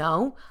told you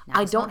no.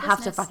 I don't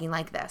have to fucking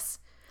like this.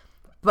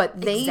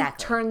 But they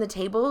turn the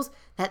tables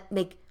that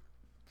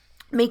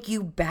make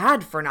you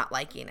bad for not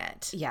liking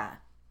it. Yeah.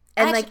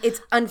 And actually, like,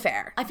 it's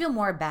unfair. I feel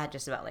more bad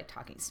just about like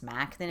talking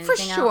smack than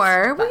anything else. For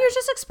sure. Well, you're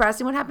just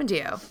expressing what happened to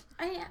you.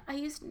 I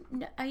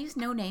use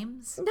no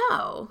names.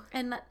 No.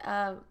 And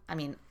I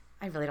mean,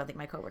 I really don't think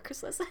my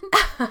coworkers listen.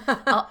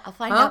 I'll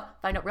find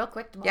out real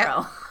quick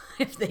tomorrow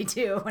if they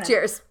do.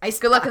 Cheers.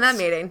 Good luck in that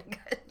meeting.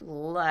 Good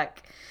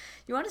luck.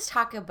 You want to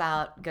talk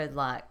about good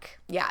luck?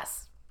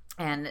 Yes.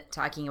 And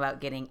talking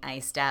about getting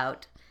iced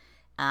out.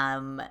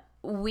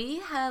 We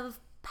have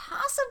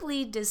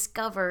possibly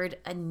discovered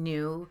a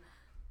new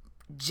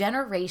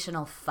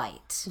generational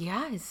fight.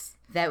 Yes.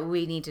 That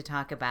we need to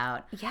talk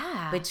about.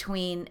 Yeah.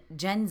 Between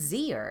Gen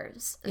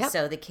Zers. Yep.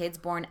 So the kids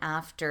born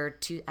after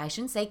I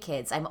shouldn't say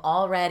kids. I'm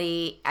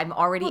already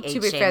age to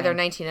be fair, they're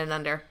 19 and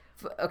under.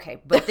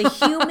 Okay. But the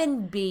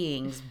human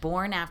beings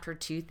born after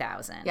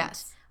 2000.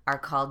 Yes. Are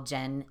called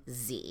Gen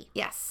Z.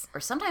 Yes. Or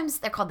sometimes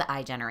they're called the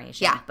I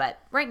generation. Yeah. But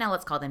right now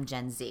let's call them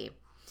Gen Z.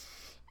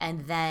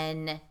 And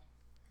then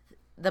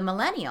the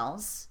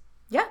millennials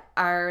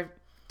are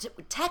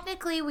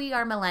technically we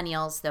are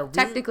millennials, though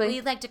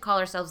we like to call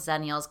ourselves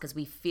Zennials because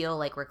we feel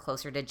like we're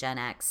closer to Gen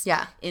X.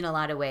 Yeah. In a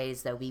lot of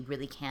ways, though we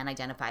really can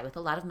identify with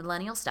a lot of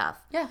millennial stuff.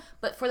 Yeah.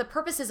 But for the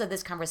purposes of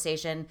this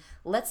conversation,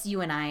 let's you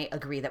and I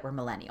agree that we're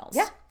millennials.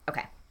 Yeah.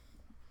 Okay.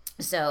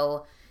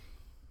 So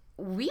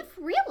we've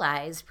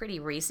realized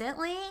pretty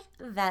recently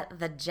that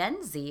the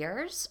Gen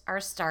Zers are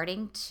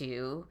starting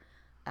to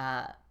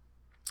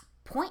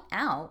point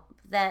out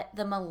that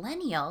the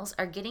millennials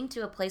are getting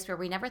to a place where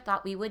we never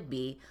thought we would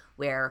be,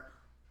 where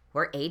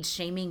we're age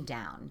shaming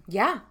down.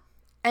 Yeah.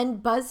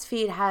 And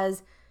BuzzFeed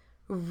has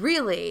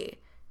really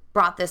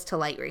brought this to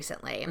light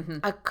recently. Mm-hmm.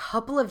 A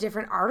couple of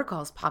different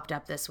articles popped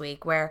up this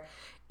week where,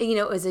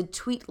 it was a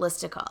tweet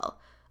listicle.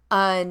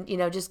 And,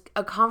 just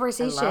a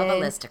conversation I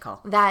love a listicle.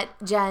 That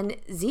Gen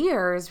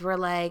Zers were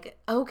like,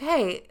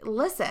 okay,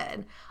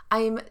 listen,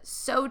 I'm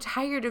so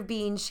tired of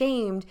being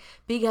shamed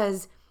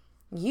because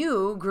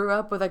you grew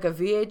up with like a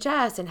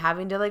VHS and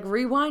having to like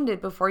rewind it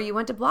before you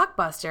went to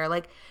Blockbuster.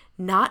 Like,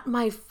 not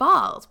my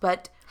fault,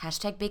 but...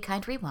 Hashtag Be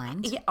Kind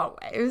Rewind. Yeah,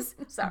 always.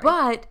 Sorry.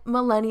 But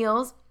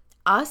millennials,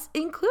 us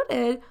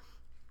included,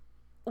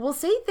 will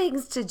say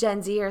things to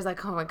Gen Zers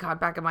like, oh my God,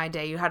 back in my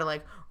day, you had to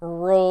like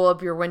roll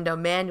up your window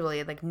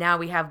manually. Like, now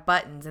we have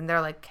buttons. And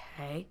they're like,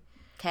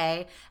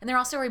 okay. And they're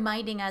also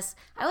reminding us,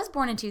 I was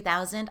born in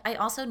 2000. I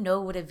also know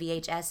what a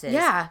VHS is.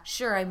 Yeah.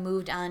 Sure, I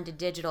moved on to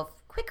digital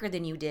quicker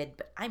than you did,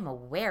 but I'm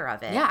aware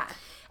of it. Yeah.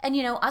 And,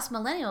 us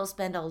millennials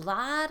spend a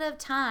lot of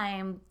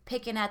time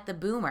picking at the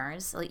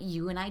boomers. Like,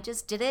 you and I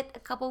just did it a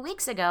couple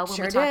weeks ago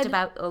when we talked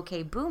about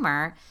OK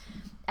Boomer.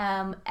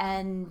 I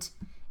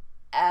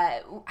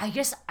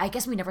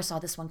guess we never saw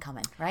this one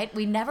coming, right?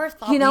 We never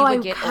thought we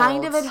would get old. I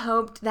kind of had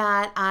hoped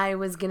that I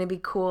was going to be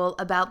cool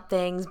about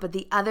things, but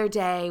the other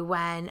day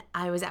when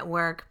I was at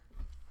work,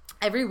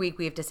 every week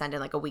we have to send in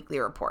like a weekly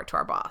report to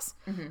our boss.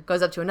 Mm-hmm.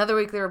 Goes up to another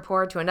weekly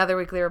report, to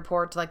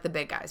like the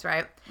big guys,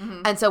 right?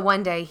 Mm-hmm. And so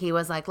one day he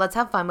was like, let's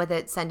have fun with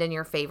it. Send in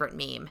your favorite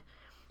meme.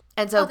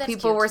 And so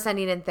people were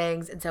sending in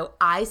things. And so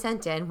I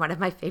sent in one of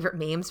my favorite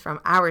memes from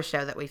our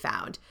show that we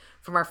found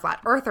from our Flat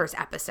Earthers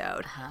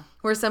episode,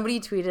 where somebody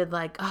tweeted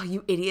like, oh,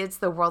 you idiots,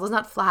 the world is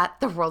not flat,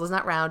 the world is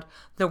not round,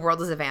 the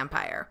world is a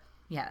vampire.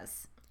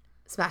 Yes.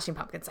 Smashing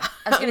Pumpkins song.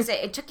 I was going to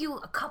say, it took you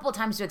a couple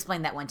times to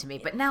explain that one to me,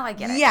 but now I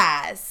get it.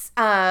 Yes.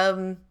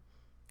 The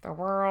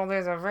world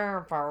is a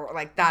vampire.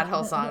 Like that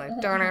whole song. Like,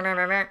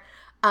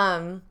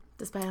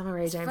 despite all my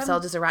rage, I'm still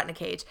just a rat in a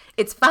cage.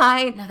 It's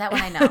fine. No, that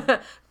one I know.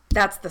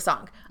 That's the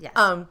song. Yes.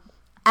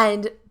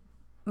 And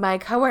my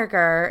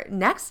coworker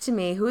next to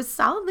me, who is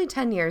solidly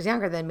 10 years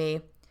younger than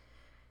me,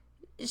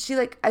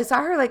 I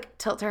saw her like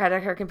tilt her head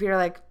at her computer,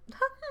 like,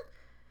 huh?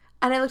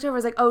 And I looked over, I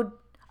was like, oh,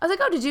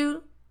 did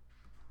you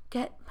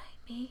get my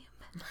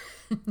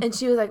meme? And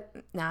she was like,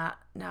 nah,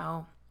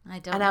 no. I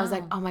don't know. I was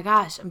like, oh my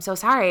gosh, I'm so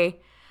sorry.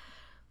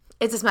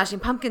 It's a Smashing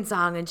Pumpkins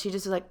song. And she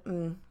just was like,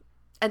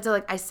 And so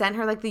like I sent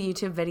her like the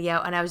YouTube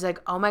video and I was like,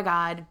 oh my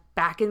God,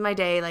 back in my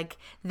day, like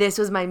this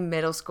was my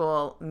middle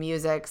school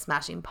music,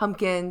 Smashing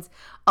Pumpkins,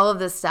 all of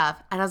this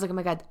stuff. And I was like, oh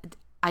my God,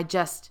 I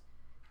just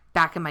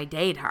back in my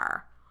day'd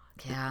her.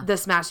 Yeah. The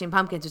Smashing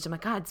Pumpkins, which I'm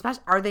like, God,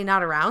 are they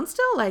not around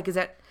still? Like, is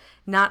it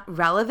not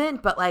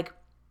relevant? But like,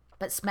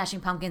 but Smashing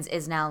Pumpkins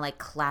is now like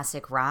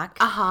classic rock.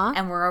 Uh-huh.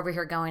 And we're over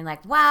here going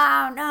like,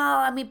 wow, no,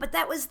 I mean, but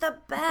that was the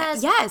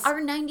best. Yes. Our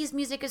 90s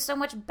music is so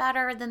much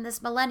better than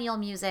this millennial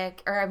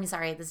music, or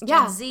this Gen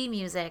Yeah. Z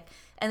music.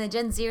 And the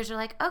Gen Zers are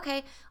like,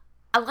 okay,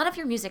 a lot of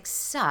your music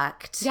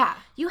sucked. Yeah.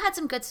 You had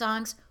some good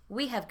songs.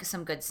 We have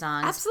some good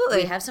songs.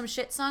 Absolutely. We have some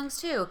shit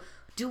songs too.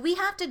 Do we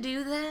have to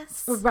do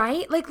this?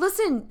 Right? Like,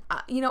 listen,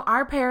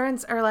 our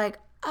parents are like,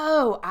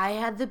 oh, I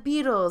had the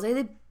Beatles, I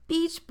had the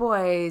Beach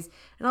Boys,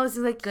 and all this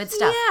is like Good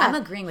stuff. Yeah, I'm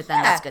agreeing with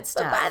them. That's good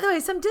stuff. But by the way,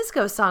 some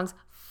disco songs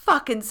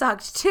fucking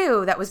sucked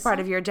too. That was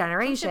part of your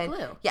generation.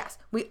 Blue. Yes.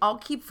 We all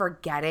keep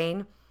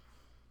forgetting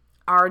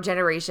our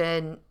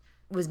generation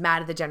was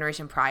mad at the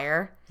generation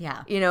prior.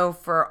 Yeah.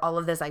 For all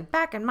of this, like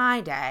back in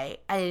my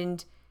day.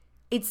 And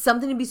it's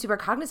something to be super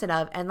cognizant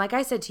of. And like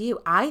I said to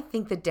you, I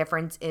think the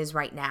difference is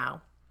right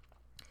now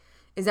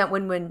is that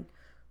when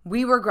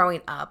we were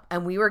growing up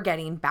and we were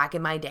getting back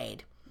in my day,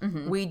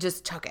 we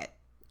just took it.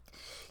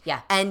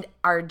 Yeah. And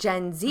our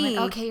Gen Z, I'm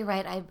like, okay, you're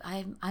right.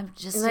 I'm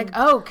just like,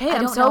 okay, I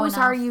I'm don't so know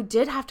sorry enough. you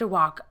did have to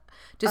walk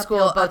to Uphill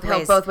school both uphill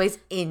ways. both ways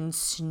in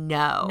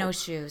snow. No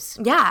shoes.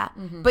 Yeah.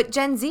 But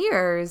Gen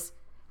Zers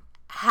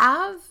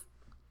have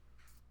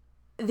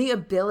the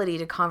ability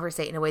to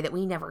conversate in a way that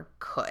we never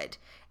could.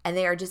 And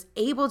they are just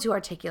able to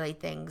articulate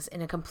things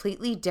in a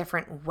completely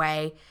different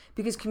way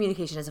because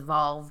communication has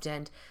evolved.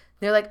 And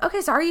they're like,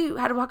 okay, sorry you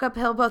had to walk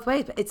uphill both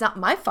ways, but it's not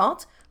my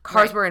fault.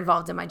 Cars were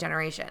involved in my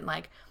generation.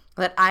 Like,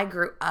 that I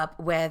grew up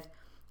with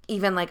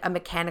even like a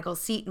mechanical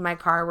seat in my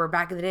car where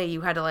back in the day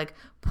you had to like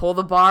pull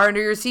the bar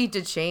under your seat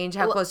to change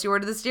how close you were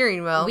to the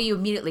steering wheel. We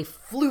immediately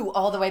flew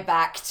all the way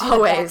back to the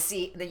Always. back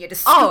seat, and then you had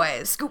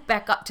to scoop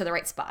back up to the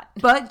right spot.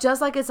 But just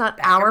like it's not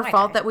our in my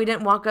fault day. that we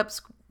didn't walk up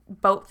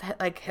both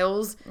like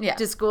hills Yeah.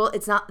 to school,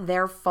 it's not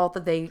their fault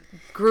that they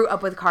grew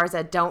up with cars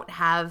that don't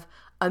have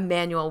a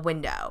manual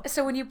window.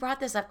 So when you brought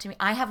this up to me,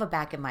 I have a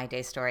back in my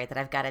day story that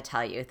I've got to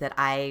tell you that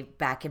I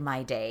back in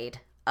my day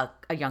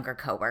a younger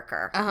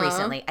coworker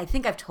recently. I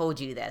think I've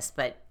told you this,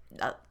 but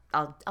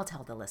I'll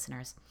tell the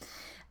listeners.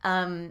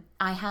 I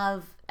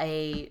have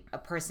a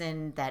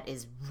person that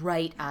is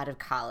right out of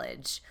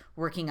college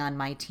working on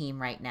my team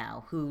right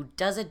now who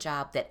does a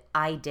job that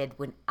I did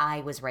when I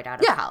was right out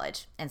of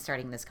college and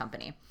starting this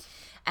company.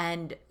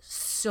 And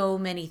so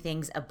many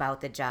things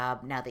about the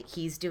job now that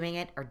he's doing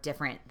it are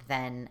different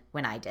than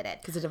when I did it.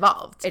 Because it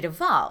evolved. It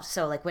evolved.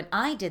 So like when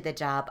I did the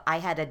job, I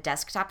had a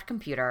desktop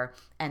computer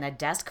and a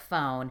desk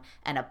phone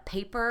and a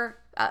paper,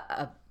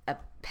 a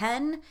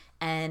pen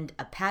and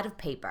a pad of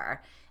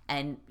paper.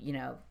 And,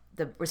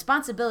 the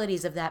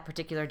responsibilities of that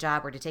particular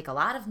job were to take a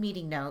lot of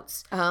meeting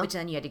notes, which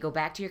then you had to go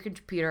back to your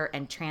computer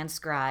and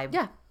transcribe.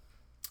 Yeah.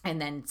 And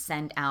then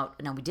send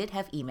out. Now, we did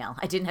have email.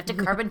 I didn't have to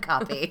carbon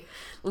copy.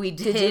 We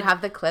Did you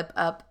have the clip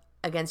up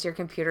against your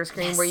computer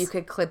screen where you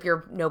could clip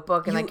your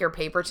notebook and like your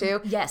paper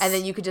to? Yes. And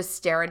then you could just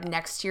stare it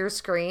next to your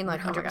screen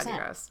like, oh my God, you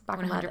gross.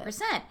 Back in my day.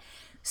 100%.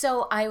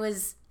 So I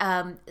was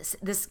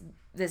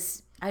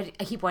this. I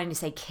keep wanting to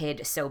say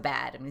kid so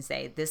bad. I'm going to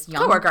say this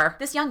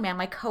young man,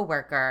 my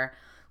coworker,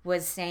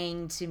 was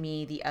saying to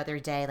me the other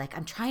day, like,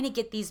 I'm trying to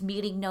get these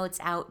meeting notes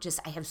out. Just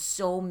I have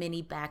so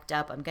many backed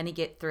up. I'm going to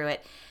get through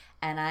it.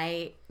 And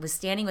I was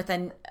standing with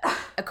a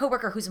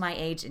coworker who's my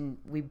age, and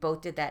we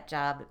both did that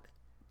job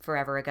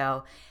forever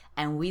ago.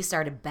 And we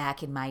started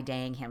back in my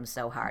daying him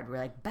so hard. We're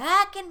like,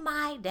 back in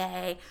my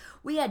day,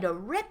 we had to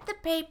rip the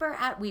paper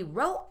out. We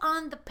wrote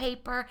on the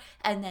paper,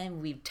 and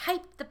then we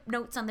typed the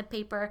notes on the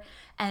paper.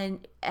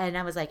 And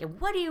I was like,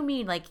 what do you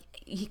mean? Like,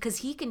 because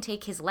he can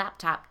take his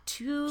laptop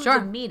to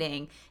the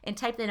meeting and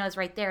type the notes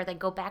right there, then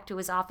go back to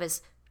his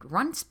office,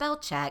 run spell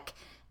check,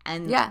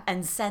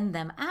 and send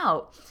them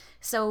out.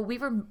 So we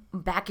were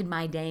back in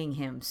my daying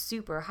him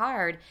super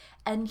hard.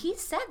 And he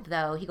said,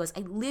 though, he goes,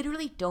 I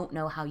literally don't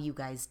know how you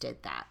guys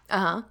did that.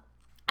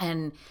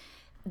 And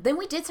then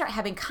we did start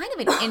having kind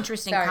of an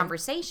interesting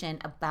conversation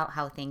about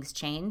how things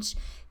changed.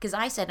 Because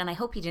I said, and I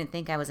hope you didn't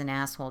think I was an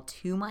asshole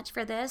too much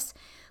for this,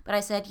 but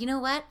I said, you know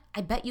what? I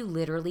bet you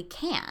literally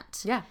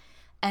can't. Yeah.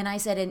 And I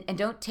said, and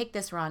don't take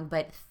this wrong,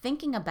 but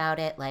thinking about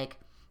it, like,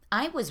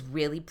 I was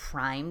really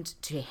primed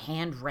to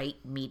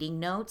handwrite meeting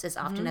notes as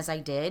often as I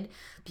did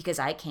because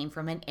I came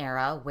from an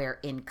era where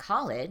in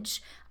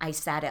college I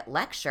sat at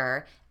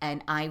lecture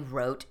and I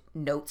wrote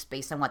notes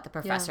based on what the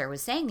professor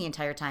was saying the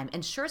entire time.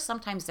 And sure,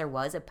 sometimes there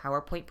was a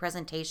PowerPoint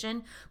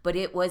presentation, but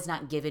it was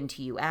not given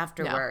to you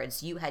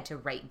afterwards. No. You had to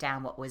write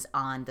down what was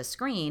on the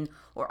screen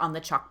or on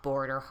the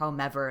chalkboard or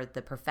however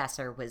the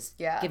professor was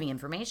giving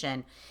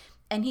information.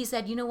 And he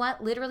said, you know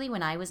what? Literally,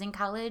 when I was in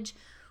college,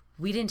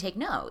 we didn't take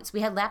notes.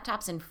 We had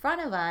laptops in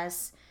front of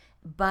us,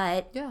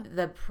 but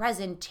the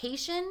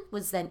presentation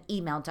was then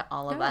emailed to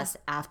all of us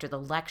after the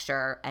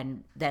lecture,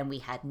 and then we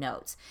had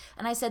notes.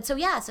 And I said, so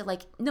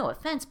like, no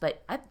offense,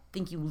 but I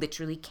think you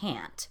literally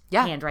can't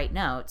handwrite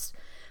notes.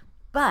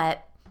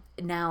 But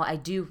now I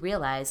do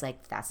realize,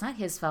 like, that's not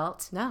his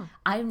fault. No.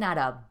 I'm not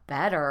a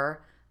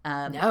better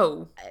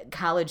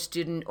college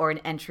student or an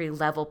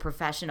entry-level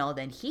professional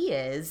than he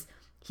is.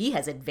 He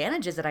has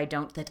advantages that I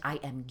don't, that I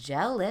am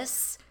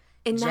jealous.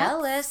 And that's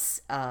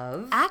jealous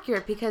of.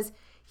 accurate because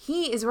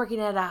he is working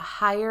at a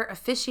higher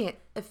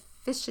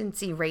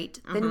efficiency rate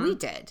than we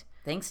did.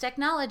 Thanks,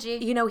 technology.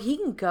 You know, he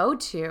can go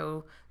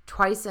to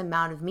twice the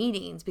amount of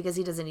meetings because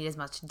he doesn't need as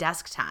much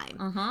desk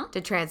time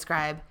to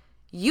transcribe.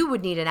 You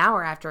would need an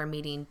hour after a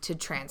meeting to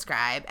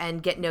transcribe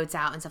and get notes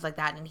out and stuff like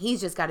that. And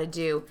he's just got to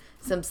do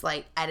some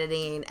slight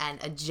editing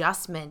and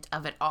adjustment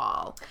of it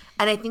all.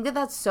 And I think that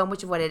that's so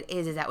much of what it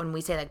is that when we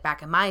say, like,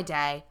 back in my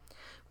day,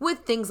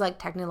 with things like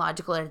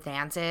technological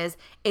advances,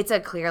 it's a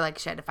clear, like,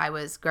 shit, if I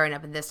was growing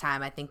up in this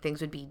time, I think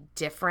things would be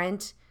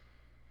different.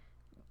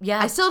 Yeah.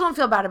 I still don't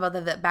feel bad about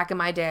that back in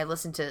my day I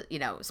listened to, you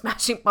know,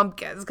 Smashing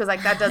Pumpkins because,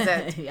 like, that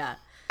doesn't... Yeah.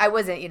 I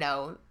wasn't, you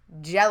know,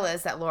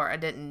 jealous that Laura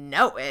didn't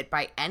know it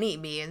by any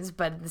means,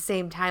 but at the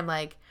same time,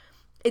 like,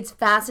 it's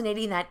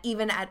fascinating that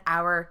even at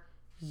our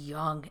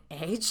young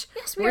age,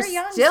 Yes, we're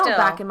young still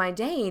back in my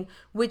day,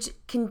 which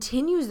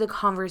continues the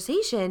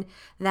conversation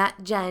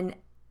that Gen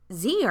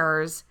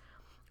Zers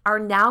are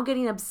now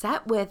getting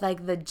upset with,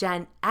 like, the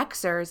Gen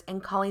Xers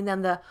and calling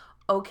them the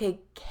okay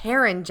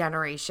Karen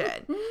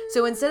generation.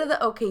 So instead of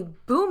the okay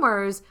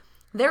boomers,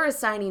 they're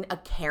assigning a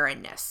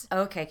Karen-ness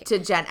to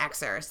Gen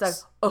Xers. Like,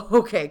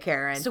 okay,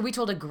 Karen. So we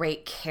told a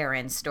great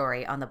Karen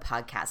story on the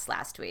podcast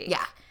last week.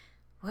 Yeah.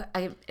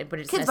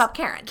 Kids Bop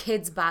Karen.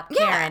 Kids Bop Yeah.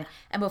 Karen.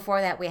 And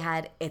before that we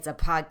had It's a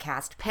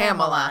Podcast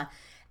Pamela.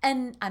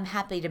 And I'm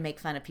happy to make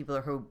fun of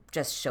people who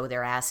just show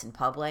their ass in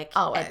public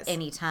Always. at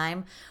any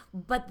time.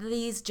 But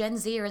these Gen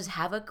Zers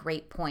have a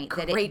great point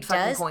that Great it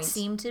fucking does point.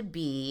 seem to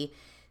be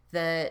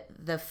the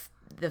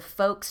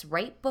folks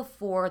right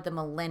before the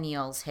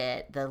millennials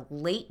hit, the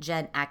late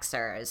Gen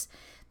Xers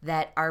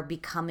that are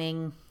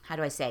becoming, how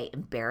do I say,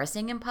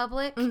 embarrassing in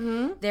public.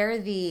 Mm-hmm. They're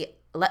the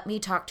let me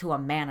talk to a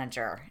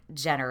manager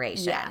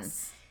generation.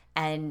 Yes.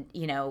 And,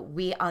 you know,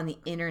 we on the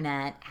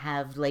internet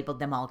have labeled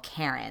them all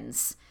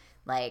Karens.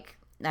 Like,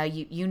 now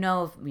you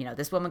know,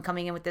 this woman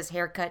coming in with this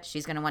haircut,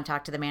 she's going to want to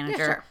talk to the manager.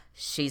 Yeah, sure.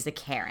 She's a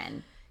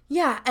Karen.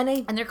 Yeah,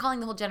 and they're calling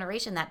the whole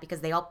generation that because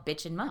they all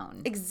bitch and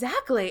moan.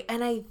 Exactly.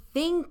 And I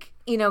think,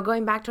 you know,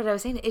 going back to what I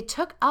was saying, it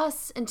took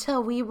us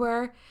until we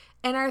were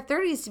in our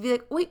 30s to be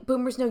like, wait,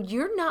 boomers, no,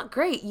 you're not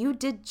great. You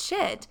did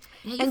shit.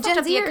 Yeah, you and fucked Gen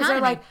up the Zers are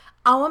economy. like,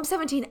 oh, I'm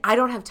 17. I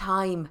don't have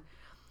time.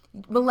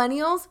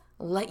 Millennials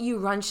let you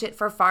run shit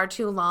for far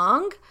too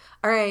long.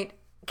 All right,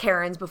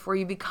 Karens, before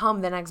you become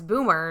the next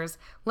boomers,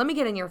 let me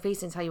get in your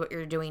face and tell you what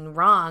you're doing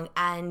wrong.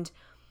 And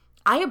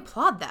I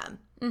applaud them.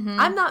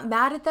 Mm-hmm. I'm not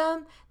mad at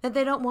them that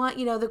they don't want,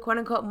 you know, the quote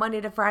unquote Monday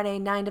to Friday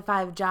 9 to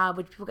 5 job,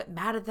 which people get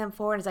mad at them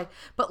for. And it's like,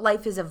 but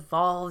life has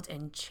evolved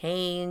and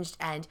changed,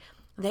 and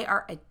they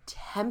are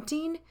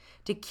attempting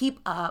to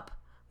keep up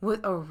with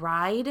a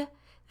ride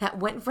that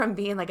went from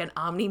being like an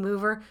Omni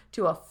mover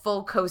to a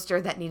full coaster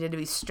that needed to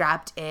be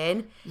strapped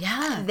in.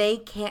 Yeah. They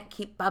can't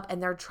keep up,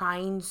 and they're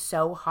trying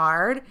so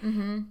hard.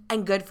 Mm-hmm.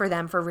 And good for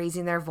them for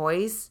raising their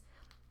voice.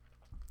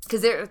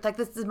 Because they're like,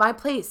 this is my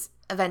place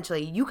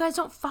eventually. You guys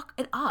don't fuck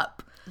it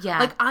up. Yeah.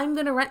 Like, I'm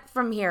going to rent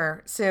from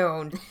here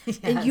soon.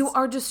 And you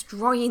are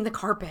destroying the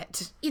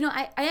carpet. You know,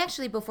 I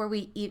actually, before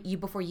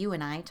you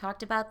and I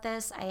talked about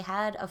this, I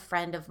had a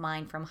friend of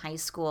mine from high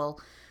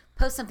school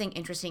post something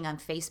interesting on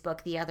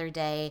Facebook the other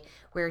day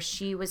where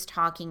she was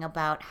talking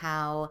about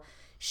how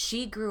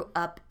she grew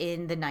up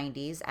in the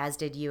 90s, as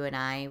did you and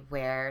I,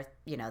 where,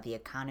 you know, the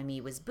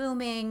economy was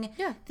booming.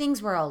 Yeah.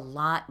 Things were a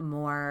lot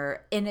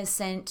more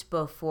innocent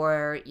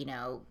before, you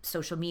know,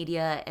 social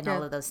media and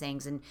all of those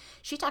things. And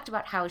she talked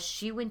about how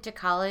she went to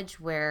college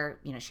where,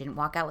 you know, she didn't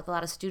walk out with a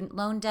lot of student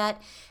loan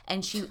debt.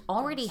 And she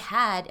already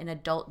had an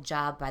adult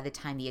job by the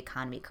time the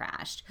economy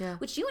crashed,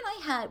 which you and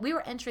I had. We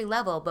were entry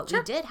level, but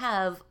we did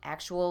have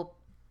actual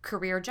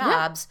career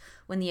jobs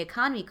when the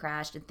economy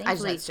crashed, and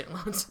thankfully I just had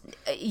student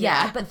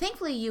loans. But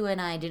thankfully you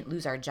and I didn't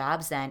lose our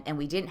jobs then, and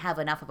we didn't have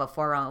enough of a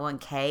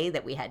 401k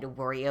that we had to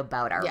worry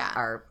about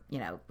our you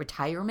know,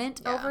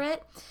 retirement over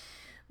it.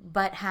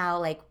 But how,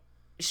 like,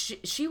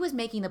 she was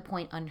making the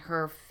point on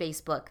her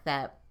Facebook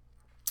that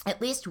at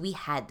least we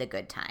had the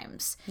good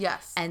times.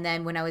 Yes. And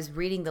then when I was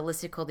reading the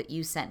listicle that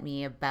you sent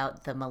me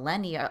about the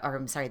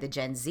the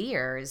Gen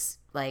Zers,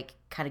 like,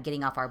 kind of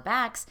getting off our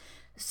backs,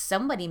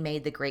 somebody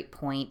made the great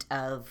point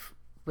of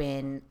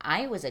when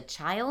I was a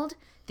child,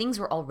 things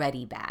were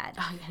already bad.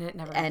 Oh, and it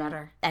never got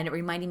better. And it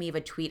reminded me of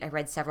a tweet I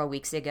read several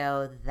weeks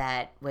ago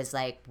that was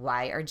like,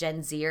 why are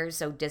Gen Zers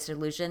so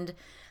disillusioned?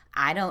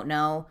 I don't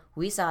know.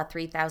 We saw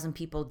 3,000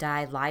 people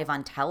die live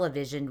on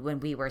television when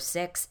we were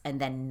 6,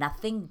 and then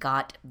nothing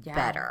got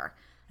better.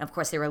 And of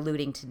course, they were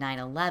alluding to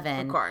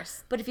 9/11. Of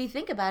course. But if you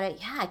think about it,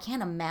 I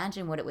can't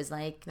imagine what it was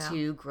like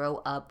to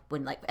grow up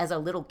when, like, as a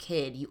little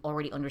kid, you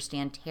already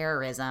understand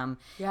terrorism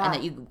and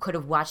that you could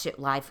have watched it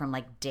live from,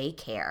 like,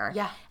 daycare.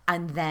 Yeah.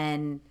 And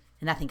then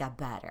nothing got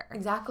better.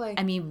 Exactly.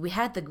 I mean, we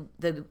had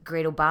the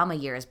great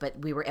Obama years, but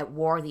we were at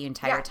war the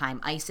entire time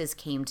ISIS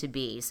came to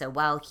be. So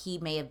while he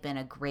may have been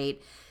a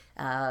great,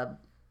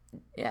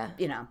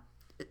 you know,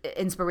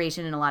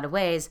 inspiration in a lot of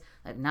ways,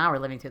 like, now we're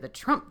living through the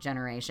Trump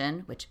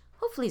generation, which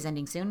hopefully is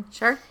ending soon.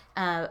 Sure.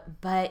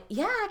 But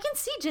yeah, I can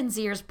see Gen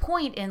Zers'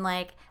 point in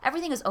like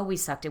everything is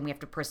always sucked and we have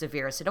to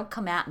persevere. So don't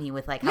come at me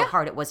with like how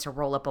hard it was to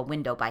roll up a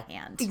window by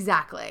hand.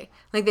 Exactly.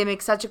 Like they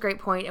make such a great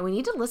point, and we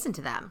need to listen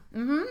to them.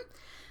 Mm-hmm.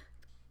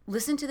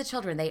 Listen to the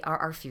children. They are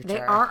our future. They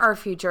are our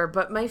future.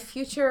 But my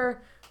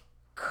future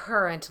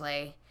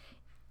currently,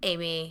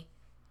 Amy,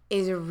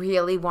 is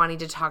really wanting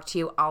to talk to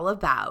you all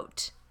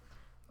about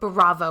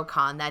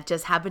BravoCon that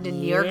just happened in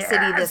New York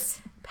City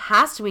this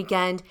past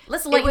weekend.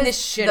 Let's lighten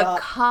this shit up.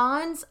 The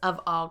cons of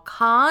all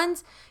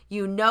cons.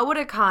 You know what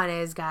a con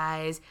is,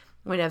 guys.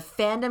 When a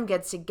fandom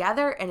gets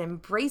together and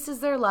embraces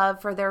their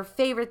love for their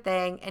favorite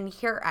thing. And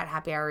here at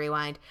Happy Hour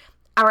Rewind,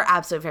 our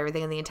absolute favorite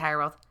thing in the entire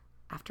world,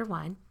 after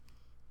wine,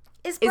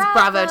 is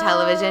Bravo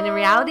Television and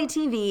reality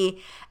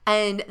TV.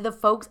 And the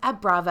folks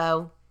at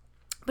Bravo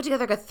put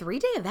together like a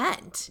 3-day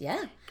event.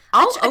 Yeah.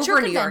 All A over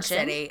true New York convention.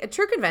 City. A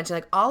true convention,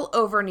 like all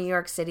over New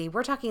York City.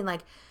 We're talking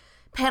like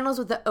panels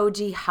with the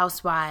OG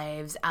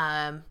housewives,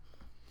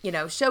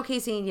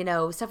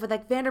 showcasing, stuff with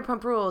like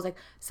Vanderpump Rules. Like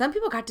some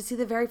people got to see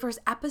the very first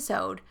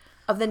episode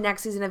of the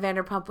next season of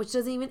Vanderpump, which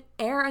doesn't even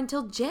air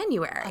until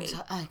January.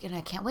 And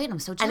I can't wait. I'm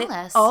so And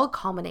jealous. it all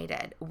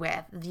culminated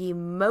with the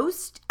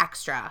most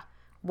extra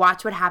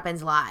Watch What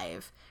Happens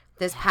Live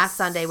this past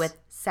Sunday with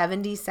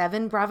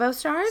 77 Bravo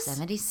stars.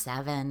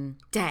 77.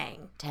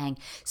 Dang.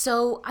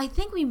 So I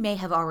think we may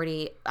have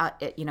already,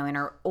 in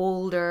our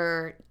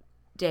older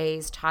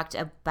days, talked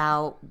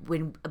about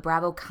when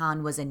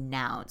BravoCon was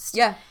announced.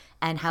 Yeah.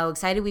 And how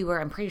excited we were.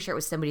 I'm pretty sure it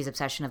was somebody's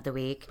obsession of the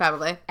week.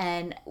 Probably.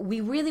 And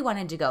we really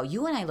wanted to go.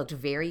 You and I looked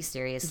very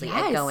seriously at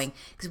Yes. going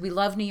because we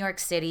love New York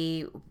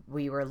City.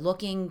 We were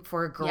looking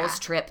for a girls'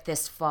 trip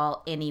this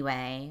fall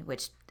anyway,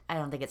 which I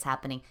don't think it's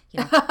happening,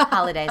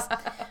 holidays.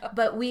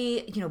 But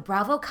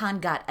BravoCon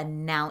got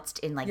announced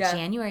in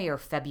January or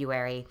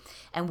February,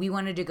 and we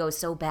wanted to go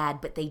so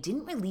bad, but they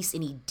didn't release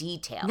any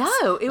details.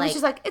 No, it was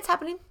just like, it's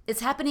happening. It's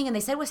happening, and they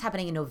said it was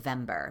happening in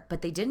November,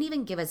 but they didn't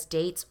even give us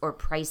dates or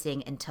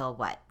pricing until,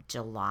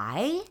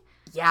 July?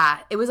 Yeah,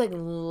 it was like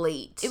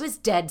late. It was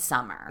dead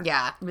summer.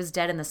 Yeah. It was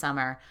dead in the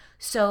summer.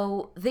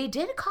 So they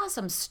did cause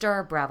some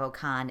stir,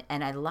 BravoCon,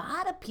 and a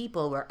lot of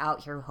people were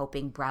out here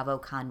hoping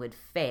BravoCon would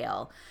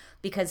fail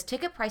because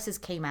ticket prices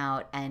came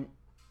out and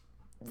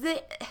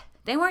they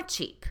weren't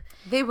cheap.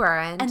 They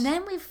weren't. And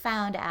then we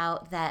found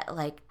out that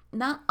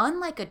not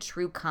unlike a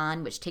true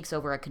con, which takes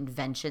over a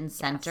convention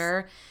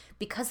center,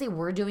 because they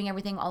were doing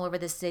everything all over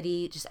the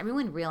city, just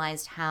everyone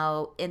realized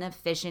how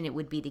inefficient it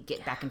would be to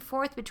get back and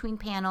forth between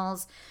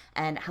panels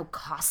and how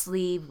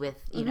costly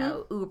with,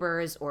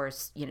 Ubers or,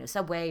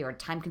 Subway or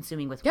time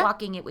consuming with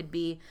walking it would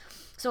be.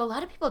 So a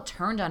lot of people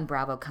turned on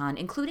BravoCon,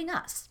 including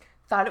us.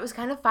 Thought it was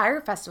kind of Fire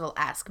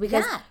Festival-esque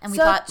because and we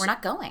thought we're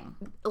not going.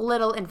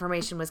 Little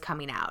information was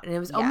coming out, and it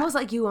was almost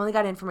like you only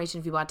got information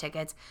if you bought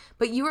tickets,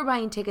 but you were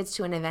buying tickets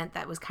to an event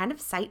that was kind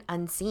of sight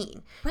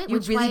unseen. Right, you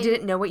really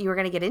didn't know what you were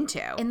going to get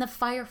into. In the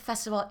Fire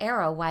Festival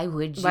era, why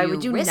would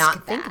you risk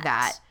not think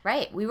that?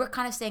 Right, we were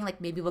kind of saying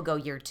maybe we'll go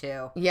year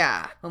 2.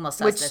 Yeah, when we'll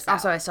suss which this out.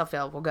 also I still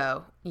feel we'll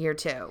go year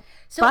 2.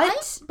 So I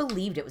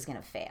believed it was going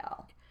to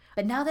fail,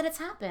 but now that it's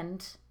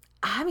happened,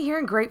 I'm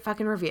hearing great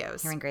fucking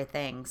reviews. Hearing great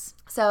things.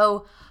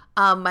 So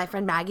my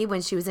friend Maggie,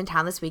 when she was in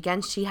town this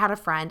weekend, she had a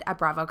friend at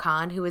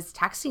BravoCon who was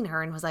texting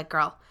her and was like,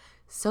 girl,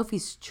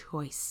 Sophie's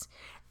Choice.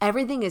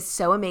 Everything is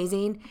so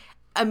amazing.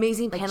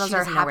 Amazing panels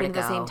are happening at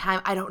the same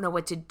time. I don't know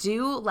what to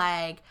do.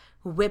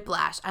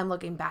 Whiplash. I'm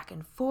looking back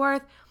and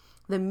forth.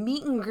 The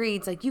meet and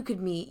greets, you could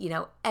meet,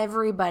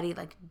 everybody,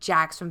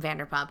 Jax from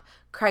Vanderpump,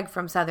 Craig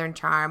from Southern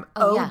Charm,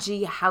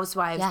 OG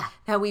Housewives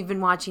that we've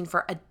been watching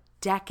for a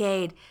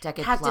decade.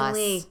 Captain plus.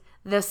 Lee,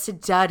 the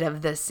stud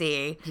of the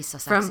sea. He's so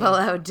sexy. From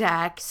Below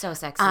Deck. So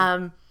sexy.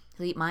 He'll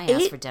eat my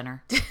ass for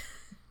dinner.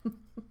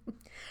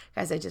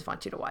 Guys, I just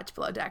want you to watch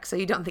Below Deck so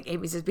you don't think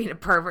Amy's just being a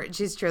pervert.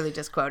 She's truly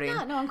just quoting.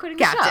 No, I'm quoting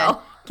Captain. the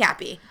show.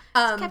 Cappy.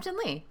 Captain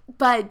Lee.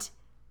 But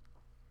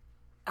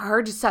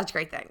heard such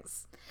great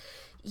things.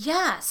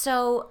 Yeah,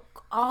 so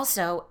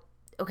also,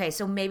 okay,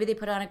 so maybe they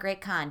put on a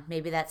great con.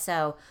 Maybe that's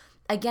so.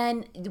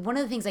 Again, one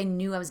of the things I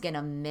knew I was going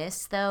to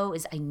miss, though,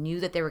 is I knew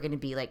that there were going to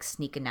be,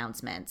 sneak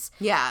announcements.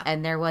 Yeah.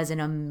 And there was an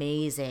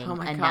amazing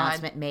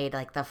announcement made,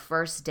 the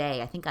first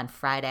day, I think on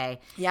Friday.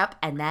 Yep.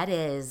 And that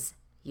is,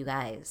 you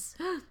guys,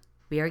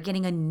 we are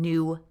getting a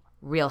new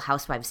Real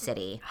Housewives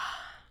city.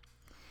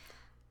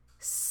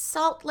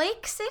 Salt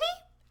Lake City?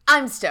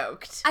 I'm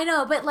stoked. I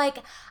know, but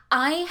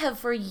I have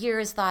for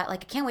years thought I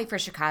can't wait for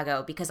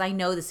Chicago because I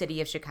know the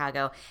city of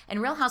Chicago,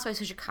 and Real Housewives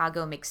of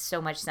Chicago makes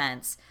so much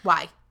sense.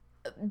 Why?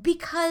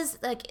 Because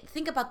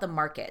think about the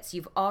markets.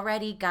 You've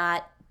already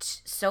got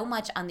so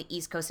much on the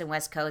East Coast and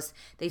West Coast.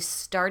 They've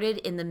started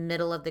in the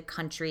middle of the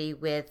country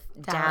with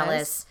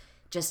Dallas.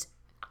 Just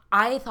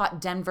I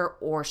thought Denver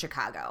or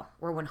Chicago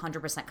were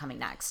 100% coming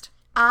next.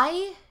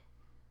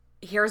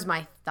 Here's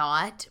my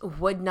thought,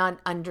 would not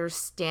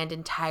understand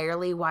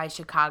entirely why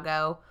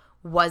Chicago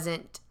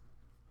wasn't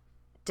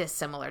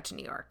dissimilar to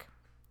New York.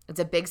 It's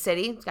a big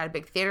city. It's got a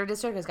big theater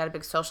district. It's got a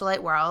big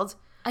socialite world.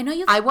 I know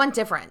you. I want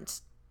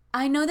different.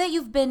 I know that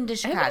you've been to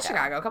Chicago. I've been to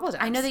Chicago a couple of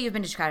times. I know that you've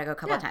been to Chicago a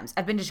couple of times.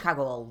 I've been to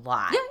Chicago a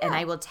lot. Yeah. And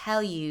I will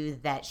tell you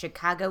that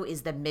Chicago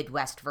is the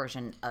Midwest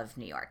version of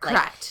New York.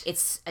 Correct.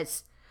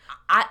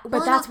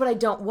 But that's what I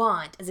don't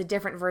want, is a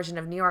different version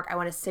of New York. I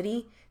want a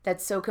city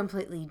that's so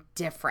completely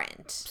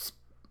different.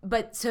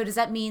 But so does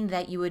that mean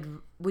that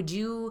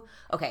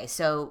okay,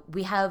 so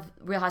we have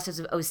Real Housewives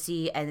of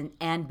OC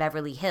and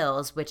Beverly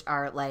Hills, which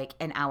are like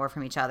an hour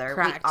from each other.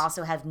 Correct. We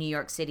also have New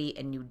York City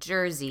and New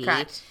Jersey.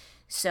 Correct.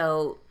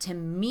 So to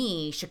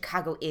me,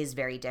 Chicago is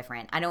very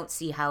different. I don't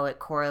see how it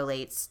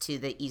correlates to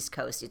the East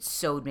Coast. It's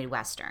so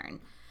Midwestern.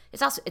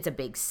 It's a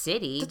big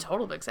city. It's a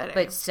total big city.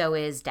 But so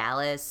is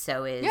Dallas,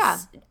 so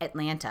is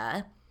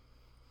Atlanta.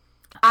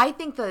 I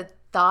think the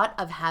thought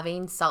of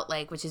having Salt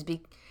Lake, which is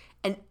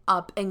an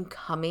up and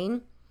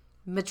coming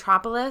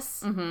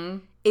metropolis,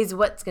 is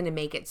what's going to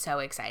make it so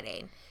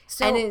exciting.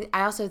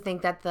 I also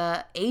think that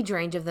the age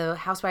range of the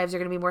housewives are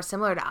going to be more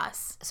similar to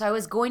us. So I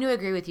was going to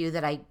agree with you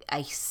that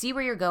I see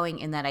where you're going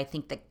in that I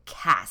think the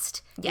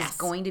cast is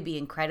going to be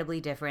incredibly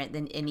different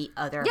than any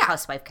other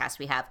housewife cast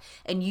we have.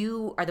 And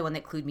you are the one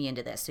that clued me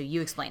into this, so you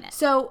explain it.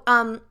 So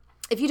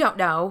if you don't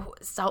know,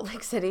 Salt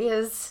Lake City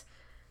is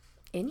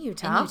in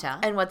Utah.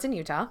 And what's in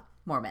Utah?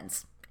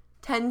 Mormons.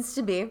 Tends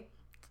to be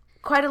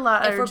quite a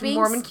large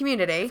Mormon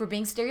community. For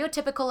being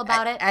stereotypical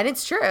about it. And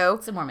it's true.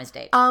 It's a Mormon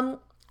state.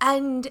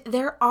 And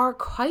there are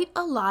quite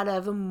a lot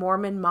of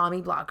Mormon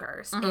mommy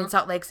bloggers in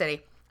Salt Lake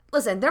City.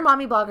 Listen, they're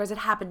mommy bloggers that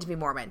happen to be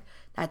Mormon.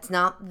 That's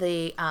not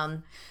the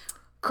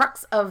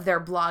crux of their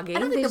blogging. I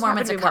don't think the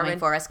Mormons are coming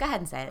for us. Go ahead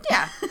and say it.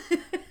 Yeah.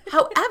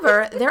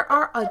 However, there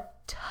are a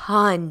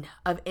ton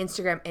of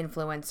Instagram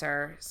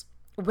influencers,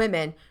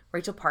 women.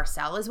 Rachel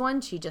Parcell is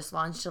one. She just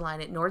launched a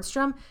line at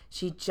Nordstrom.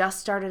 She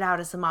just started out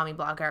as a mommy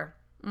blogger.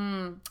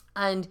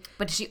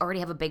 But does she already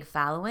have a big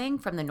following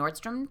from the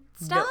Nordstrom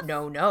stuff?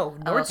 No.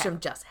 Nordstrom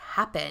just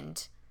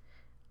happened.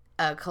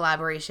 A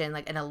collaboration,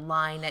 like in a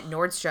line at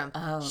Nordstrom.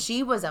 Oh.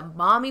 She was a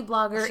mommy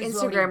blogger,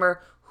 Instagrammer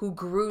who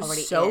grew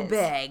so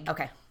big.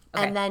 Okay.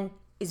 And then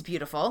is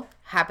beautiful.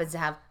 Happens to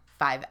have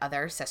 5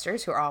 other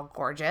sisters who are all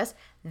gorgeous.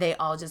 They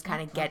all just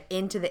kind of get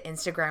into the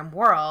Instagram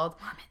world.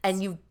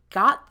 And you've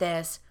got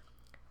this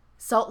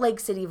Salt Lake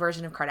City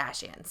version of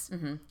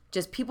Kardashians.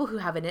 Just people who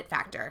have an it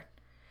factor.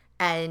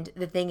 And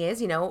the thing is,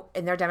 in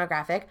their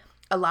demographic,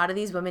 a lot of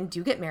these women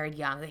do get married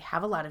young. They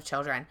have a lot of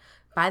children.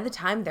 By the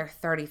time they're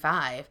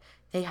 35,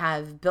 they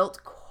have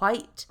built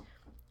quite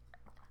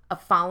a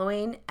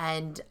following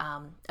and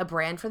a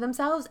brand for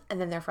themselves,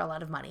 and then they're for a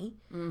lot of money.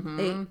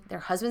 Their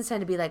husbands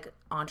tend to be like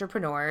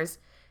entrepreneurs.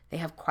 They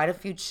have quite a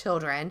few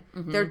children.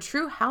 They're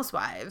true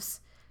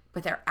housewives,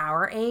 but they're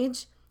our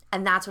age,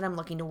 and that's what I'm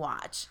looking to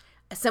watch.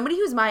 Somebody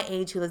who's my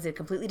age who lives a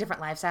completely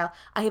different lifestyle,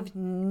 I have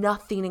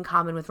nothing in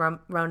common with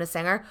Rona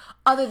Singer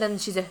other than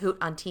she's a hoot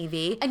on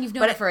TV. And you've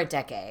known her for a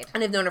decade.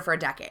 And I've known her for a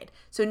decade.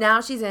 So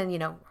now she's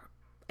in,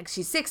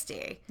 she's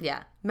 60.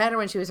 Yeah. Met her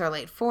when she was her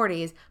late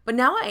 40s. But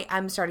now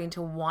I'm starting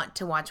to want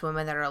to watch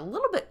women that are a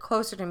little bit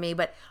closer to me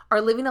but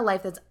are living a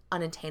life that's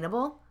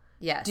unattainable.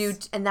 Yes.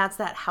 And that's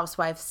that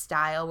housewife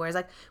style. Whereas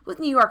like with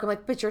New York, I'm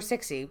like, but you're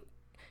 60.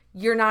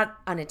 You're not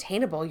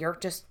unattainable. You're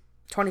just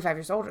 25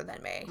 years older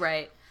than me.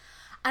 Right.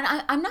 And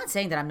I'm not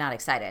saying that I'm not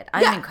excited.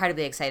 I'm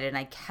incredibly excited, and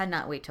I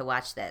cannot wait to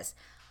watch this.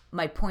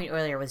 My point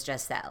earlier was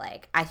just that,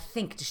 I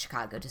think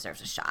Chicago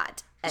deserves a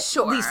shot. At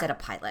least at a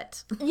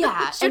pilot.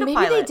 Yeah, and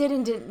maybe they did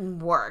and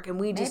didn't work,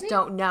 and we just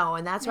don't know.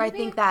 And that's where I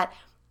think that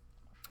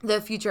the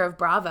future of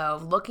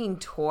Bravo, looking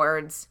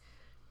towards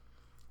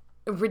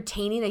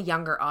retaining a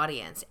younger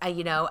audience.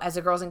 As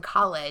the girls in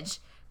college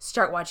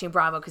start watching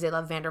Bravo because they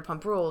love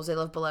Vanderpump Rules, they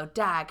love Below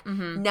Deck.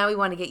 Now we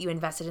want to get you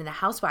invested in the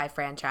Housewife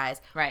franchise.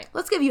 Right.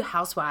 Let's give you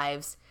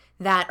housewives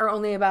that are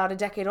only about a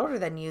decade older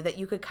than you that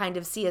you could kind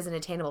of see as an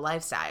attainable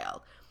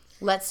lifestyle.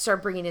 Let's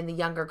start bringing in the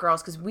younger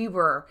girls because we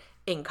were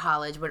in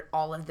college when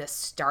all of this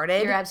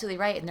started. You're absolutely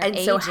right. And they're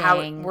aging so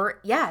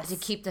to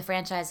keep the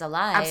franchise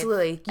alive.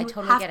 Absolutely. You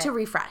have to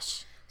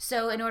refresh.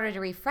 So in order to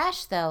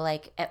refresh, though,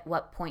 at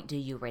what point do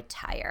you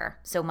retire?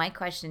 So my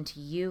question to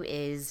you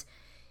is,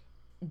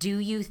 do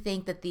you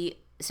think that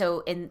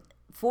in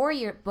 4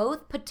 years,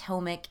 both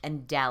Potomac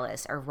and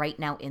Dallas are right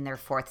now in their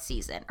 4th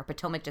season, or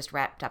Potomac just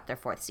wrapped up their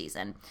 4th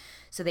season.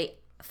 So they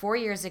 4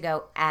 years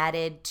ago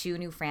added 2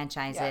 new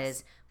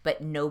franchises,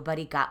 but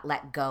nobody got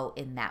let go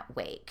in that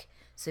wake.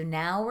 So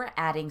now we're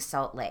adding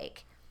Salt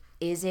Lake.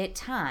 Is it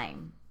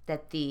time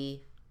that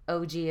the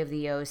OG of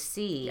the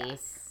OC,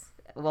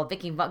 well,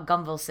 Vicky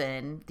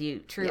Gunvalson, the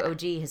true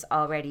OG, has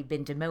already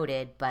been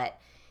demoted, but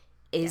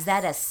is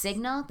that a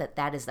signal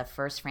that is the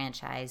first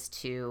franchise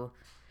to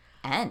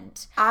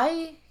end?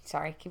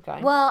 Sorry, keep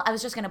going. Well, I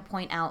was just going to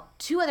point out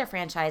 2 other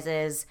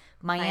franchises,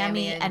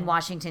 Miami and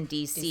Washington,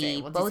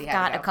 D.C. Both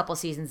got a couple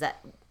seasons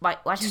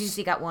Washington,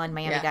 D.C. got 1,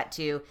 Miami got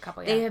 2.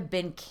 They have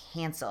been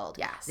canceled.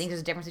 Yes. I think there's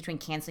a difference between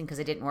canceling because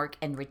it didn't work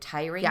and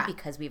retiring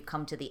because we've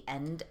come to the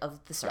end of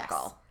the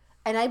circle. Yes.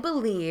 And I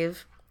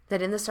believe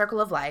that in the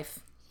circle of life.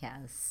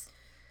 Yes.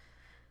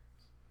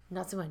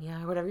 Not so when,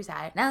 whatever you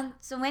say. Not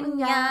so when,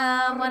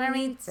 whatever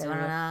you say.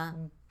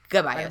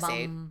 Goodbye,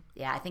 OC.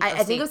 Yeah, I think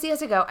I think OC has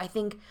to go. I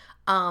think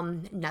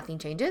nothing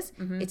changes.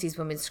 It's these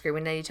women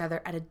screaming at each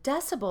other at a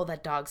decibel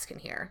that dogs can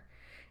hear,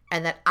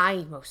 and that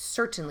I most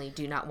certainly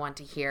do not want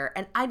to hear.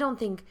 And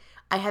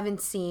I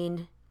haven't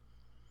seen.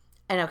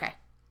 And okay,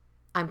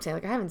 I'm saying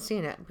like I haven't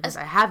seen it because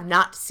I have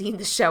not seen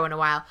the show in a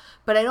while.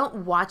 But I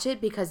don't watch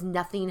it because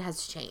nothing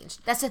has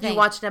changed. That's the thing. You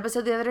watched an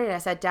episode the other day and I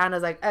sat down and I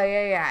was like, oh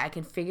yeah, I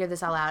can figure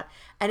this all out.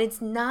 And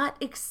it's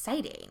not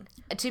exciting.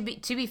 To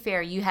be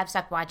fair, you have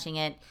stopped watching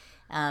it.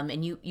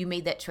 And you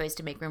made that choice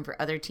to make room for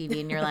other TV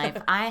in your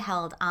life. I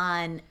held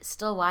on,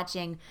 still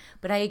watching,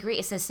 but I agree.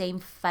 It's the same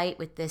fight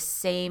with the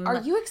same.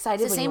 Are you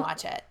excited when you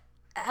watch it?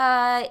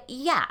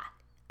 Yeah.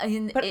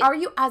 But are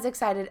you as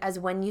excited as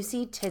when you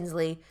see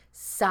Tinsley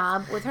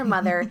sob with her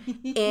mother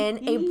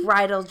in a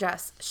bridal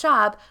dress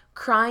shop,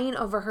 crying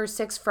over her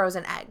 6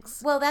 frozen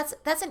eggs? Well,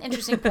 that's an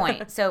interesting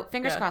point. So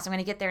fingers crossed. I'm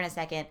going to get there in a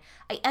second.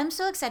 I am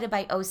so excited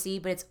by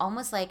OC, but it's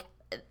almost like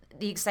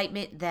the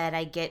excitement that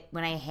I get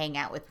when I hang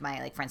out with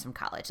my friends from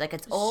college. Like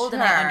it's old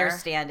and I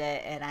understand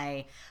it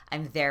and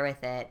I'm there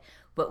with it.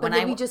 But when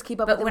maybe just keep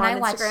up with them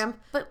on Instagram.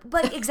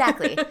 But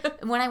exactly.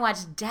 When I watch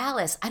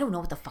Dallas, I don't know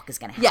what the fuck is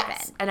going to happen.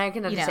 Yes, and I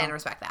can understand and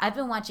respect that. I've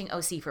been watching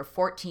OC for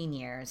 14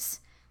 years.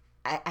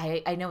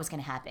 I know what's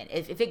going to happen.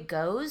 If it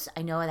goes,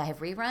 I know that I have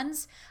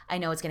reruns. I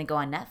know it's going to go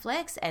on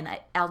Netflix, and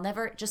I'll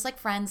never, just like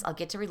Friends, I'll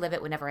get to relive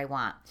it whenever I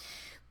want.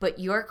 But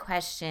your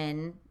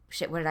question,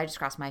 shit, what did I just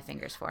cross my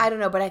fingers for? I don't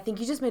know, but I think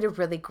you just made a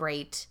really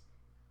great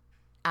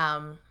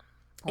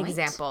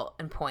example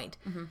and point.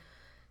 Mm-hmm.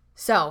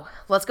 So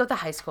let's go with the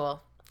high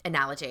school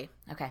analogy.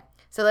 Okay.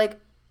 So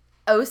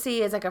OC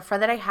is a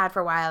friend that I had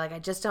for a while. I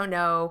just don't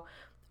know,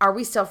 are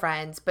we still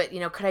friends? But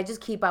could I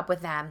just keep up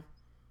with them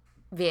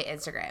via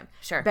Instagram?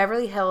 Sure.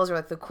 Beverly Hills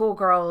are the cool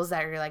girls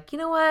that are like, you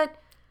know what?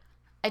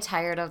 I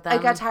tired of them.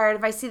 I got tired.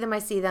 If I see them, I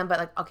see them.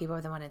 But I'll keep up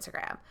with them on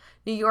Instagram.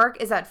 New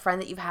York is that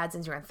friend that you've had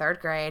since you were in 3rd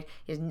grade.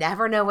 You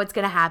never know what's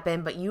going to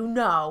happen. But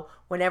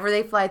whenever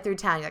they fly through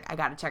town, you're like, I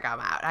got to check them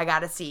out. I got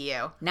to see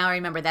you. Now I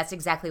remember that's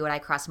exactly what I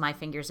crossed my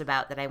fingers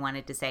about that I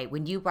wanted to say.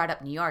 When you brought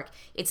up New York,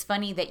 it's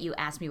funny that you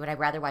asked me would I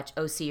rather watch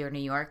OC or New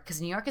York?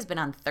 Because New York has been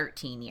on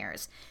 13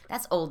 years.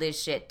 That's old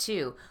as shit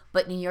too.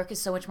 But New York is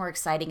so much more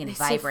exciting and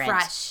vibrant. So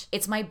fresh.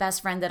 It's my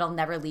best friend that I'll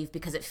never leave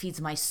because it feeds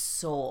my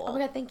soul. Oh my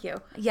God, thank you.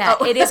 Yeah,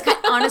 it is.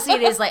 Honestly,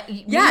 it is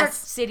New York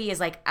City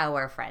is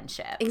our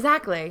friendship.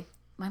 Exactly.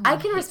 I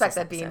can respect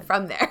that being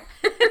from there.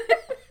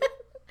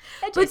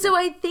 But so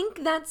I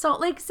think that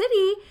Salt Lake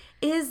City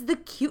is the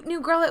cute new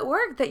girl at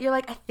work that you're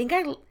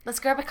let's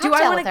grab a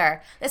cocktail with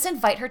her. Let's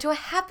invite her to a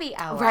happy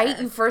hour. Right?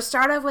 You first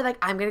start off with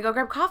I'm going to go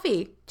grab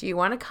coffee. Do you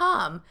want to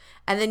come?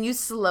 And then you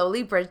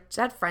slowly bridge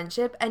that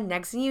friendship. And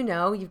next thing you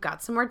know, you've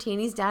got some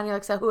martinis down. You're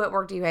like, so who at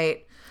work do you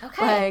hate?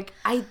 Okay.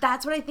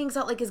 That's what I think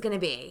Salt Lake is going to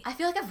be. I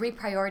feel like I've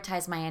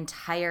reprioritized my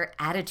entire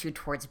attitude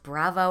towards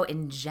Bravo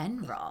in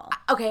general.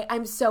 Okay,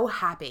 I'm so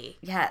happy.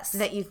 Yes.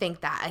 That you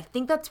think that. I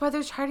think that's why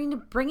they're starting to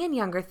bring in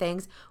younger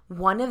things.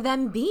 One of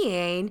them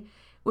being,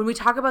 when we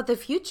talk about the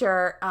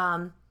future,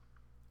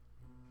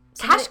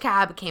 Cash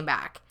Cab came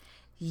back.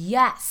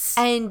 Yes.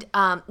 And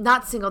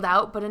not Singled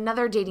Out, but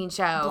another dating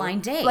show.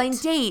 Blind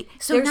Date.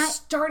 So they're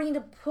starting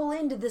to pull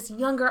into this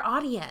younger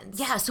audience.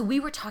 Yeah, so we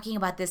were talking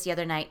about this the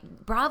other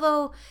night.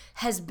 Bravo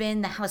has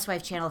been the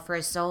housewife channel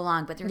for so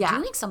long, but they're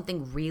doing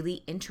something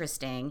really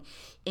interesting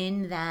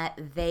in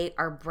that they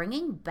are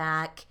bringing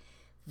back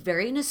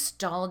very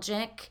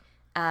nostalgic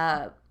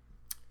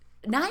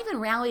not even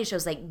reality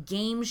shows,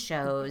 game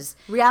shows.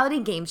 Reality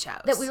game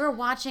shows. That we were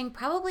watching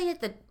probably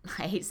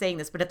I hate saying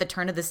this, but at the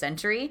turn of the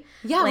century.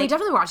 Yeah, we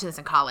definitely were watching this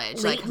in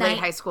college. Late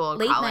high school,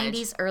 late college.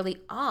 90s, early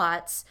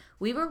aughts.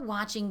 We were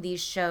watching these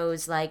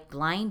shows like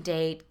Blind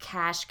Date,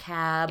 Cash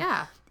Cab.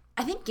 Yeah.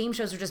 I think game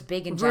shows are just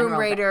big in general. Room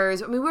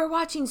Raiders. We were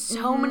watching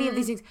so many of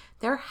these things.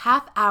 They're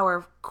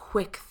half-hour,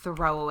 quick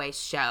throwaway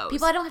shows.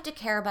 People I don't have to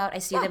care about. I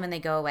see them and they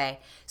go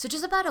away. So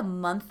just about a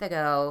month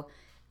ago,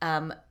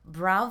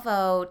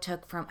 Bravo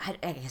took from,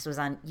 I guess it was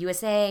on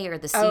USA or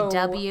the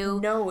CW. Oh,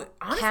 no.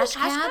 Honestly, Cash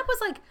Cab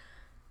was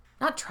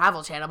not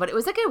Travel Channel, but it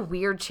was a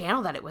weird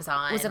channel that it was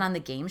on. Was it on the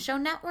Game Show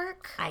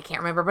Network? I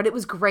can't remember, but it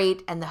was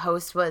great, and the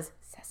host was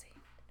sassy.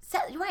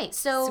 Right.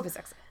 So super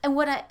sexy. And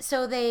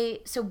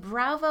so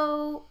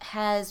Bravo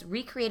has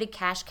recreated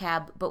Cash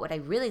Cab, but what I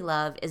really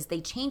love is they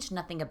changed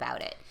nothing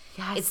about it.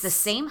 Yes. It's the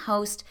same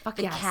host.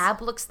 The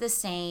cab looks the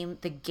same.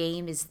 The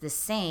game is the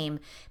same,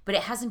 but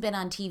it hasn't been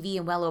on TV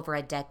in well over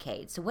a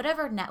decade. So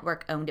whatever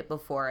network owned it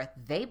before,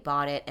 they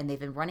bought it, and they've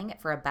been running it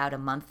for about a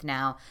month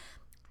now.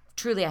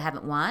 Truly, I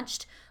haven't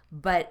watched,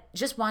 but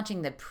just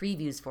watching the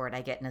previews for it,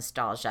 I get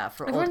nostalgia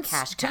for old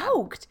Cash Cab.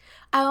 Stoked.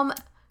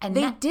 And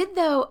they did,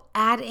 though,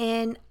 add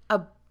in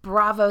a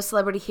Bravo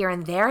celebrity here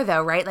and there,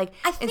 though, right?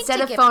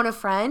 Instead of phone a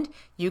friend,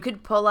 you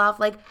could pull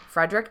off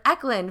Frederick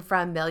Eklund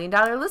from $1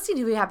 Million Listing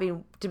who be happy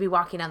to be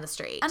walking down the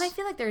street. And I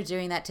feel like they're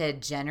doing that to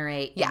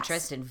generate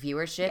interest and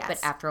viewership, but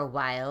after a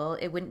while,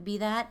 it wouldn't be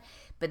that.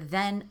 But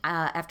then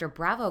after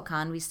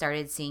BravoCon, we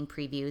started seeing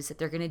previews that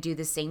they're going to do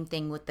the same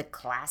thing with the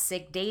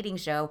classic dating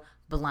show,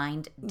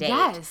 Blind Date.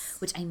 Yes.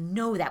 Which I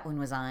know that one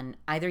was on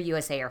either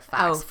USA or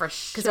Fox. Oh, for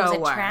Because it was a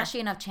sure. trashy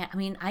enough channel. I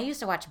mean, I used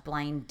to watch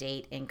Blind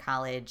Date in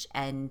college,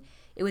 and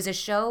it was a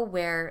show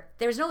where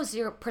there's no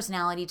zero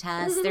personality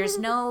test. There's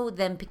no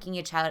them picking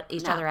each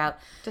other out.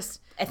 Just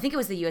I think it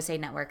was the USA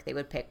Network. They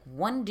would pick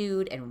one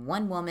dude and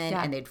one woman,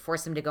 Yeah. and they'd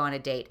force them to go on a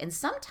date. And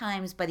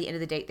sometimes by the end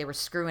of the date, they were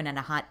screwing in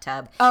a hot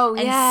tub. Oh,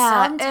 and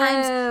yeah.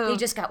 sometimes Ew. they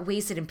just got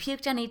wasted and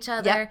puked on each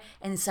other. Yep.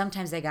 And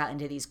sometimes they got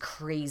into these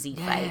crazy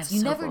Yeah, fights.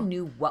 You so never cool.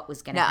 knew what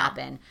was going to No.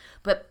 happen.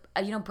 But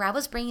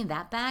Bravo's bringing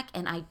that back,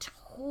 and I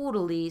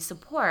totally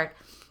support.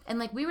 And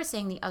like we were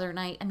saying the other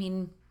night, I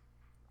mean,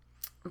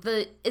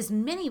 as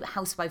many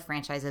housewife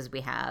franchises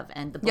we have,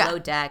 and the Below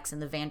Decks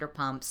and the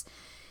Vanderpumps,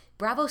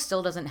 Bravo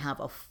still doesn't have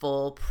a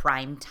full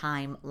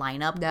primetime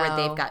lineup where No.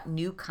 they've got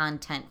new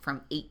content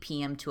from 8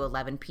 p.m. to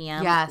 11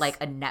 p.m. Yes. like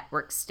a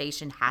network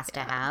station has to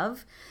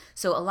have.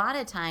 So a lot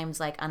of times,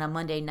 like on a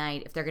Monday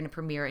night, if they're going to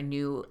premiere a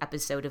new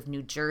episode of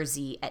New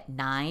Jersey at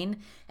 9,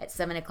 at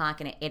 7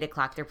 o'clock and at 8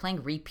 o'clock, they're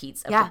playing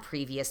repeats of Yeah. the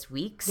previous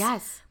weeks.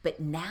 Yes.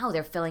 But now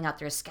they're filling out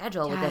their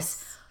schedule with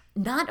this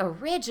not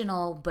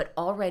original, but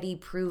already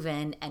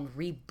proven and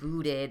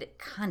rebooted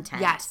content.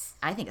 Yes.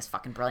 I think it's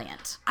fucking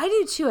brilliant. I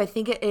do too. I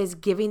think it is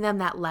giving them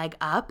that leg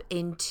up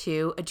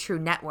into a true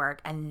network.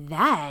 And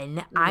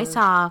then I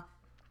saw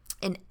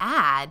an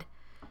ad,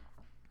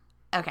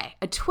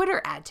 a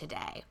Twitter ad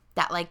today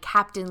that like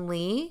Captain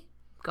Lee,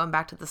 going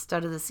back to the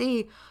Stud of the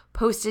Sea,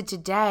 posted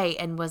today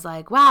and was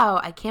like, wow,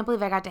 I can't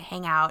believe I got to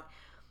hang out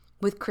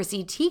with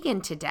Chrissy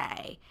Teigen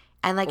today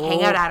and like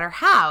hang out at her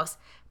house.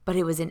 But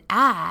it was an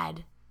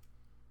ad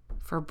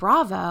for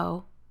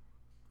Bravo,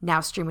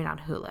 now streaming on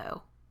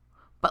Hulu.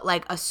 But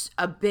like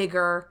a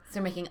bigger... So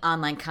they're making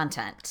online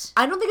content.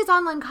 I don't think it's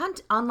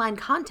online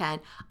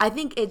content. I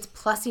think it's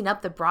plussing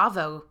up the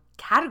Bravo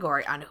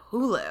category on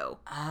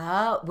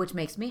Hulu. Which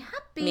makes me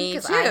happy. Me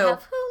 'cause too. I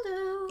have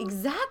Hulu.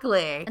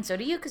 Exactly. And so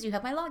do you, because you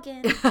have my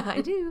login. I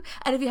do.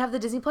 And if you have the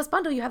Disney Plus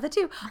bundle, you have that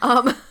too.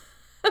 I'm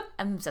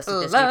obsessed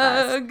with Disney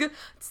Plus. Plug.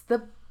 It's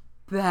the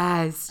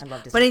best. I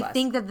love Disney But I Plus.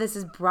 think that this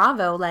is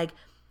Bravo, like,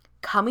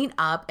 coming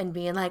up and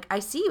being like, I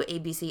see you,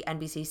 ABC,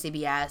 NBC,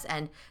 CBS,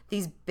 and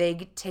these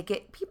big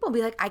ticket people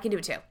be like, I can do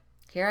it too.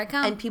 Here I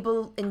come. And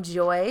people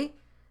enjoy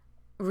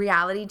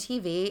reality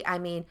TV. I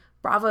mean,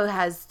 Bravo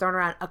has thrown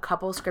around a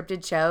couple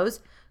scripted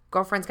shows,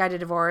 Girlfriend's Guide to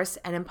Divorce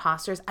and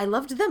Imposters. I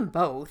loved them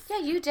both. Yeah,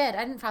 you did.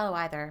 I didn't follow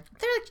either.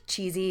 They're like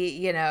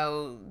cheesy,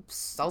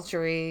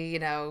 sultry,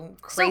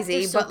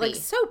 crazy, they're but like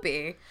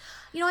soapy.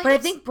 soapy. But I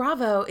think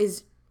Bravo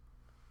is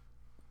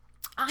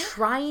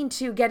trying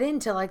to get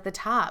into like the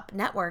top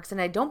networks,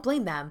 and I don't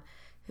blame them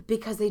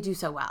because they do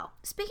so well.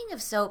 Speaking of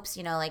soaps,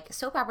 like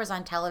soap operas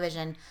on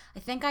television, I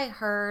think I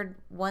heard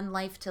One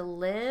Life to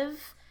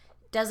Live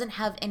doesn't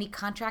have any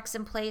contracts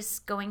in place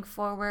going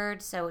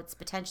forward, so it's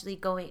potentially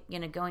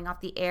going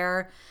off the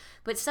air.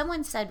 But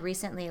someone said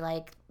recently,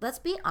 like, let's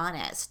be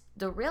honest,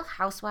 the Real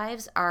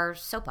Housewives are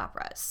soap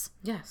operas.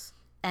 Yes.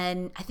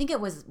 And I think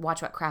it was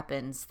Watch What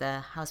Crappens, the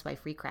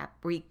housewife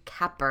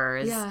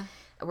recappers. Yeah.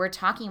 We're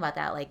talking about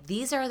that. Like,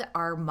 these are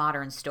our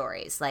modern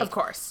stories. Like, Of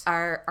course.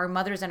 Our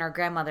mothers and our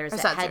grandmothers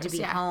that had to be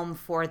yeah. home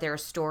for their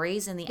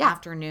stories in the Yeah.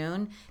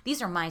 afternoon.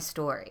 These are my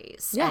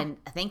stories. Yeah.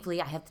 And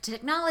thankfully, I have the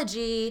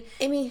technology.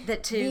 Amy,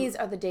 these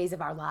are the days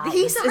of our lives.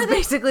 These are is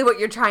basically what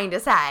you're trying to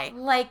say.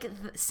 Like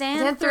sand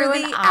Sand through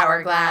an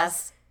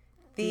hourglass.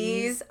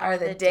 These are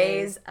the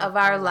days of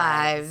our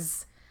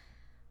lives.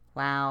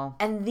 Wow.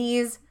 And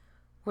these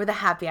were the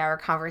happy hour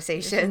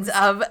conversations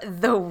of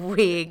the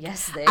week.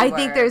 Yes, they I were.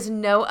 think there's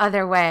no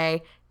other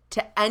way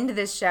to end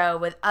this show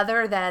with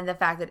other than the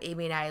fact that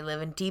Amy and I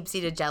live in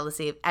deep-seated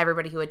jealousy of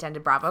everybody who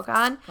attended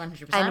BravoCon.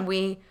 100%. And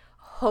we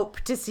hope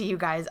to see you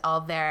guys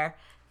all there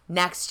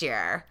next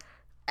year.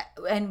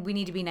 And we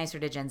need to be nicer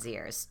to Gen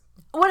Zers.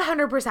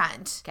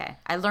 100%. Okay.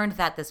 I learned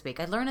that this week.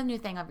 I learn a new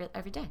thing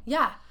every day.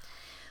 Yeah.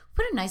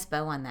 Put a nice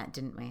bow on that,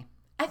 didn't we?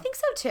 I think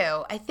so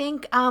too. I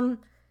think I'm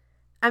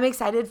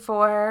excited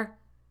for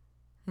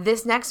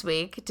this next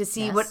week to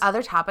see what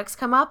other topics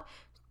come up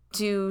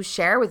to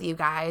share with you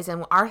guys,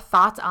 and our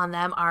thoughts on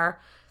them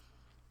are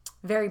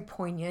very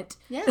poignant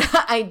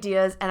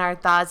ideas and our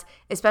thoughts,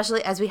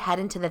 especially as we head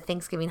into the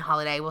Thanksgiving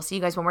holiday. We'll see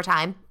you guys one more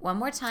time. One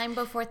more time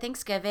before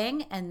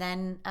Thanksgiving, and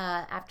then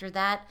after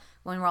that,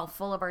 when we're all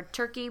full of our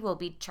turkey, we'll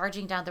be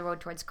charging down the road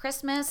towards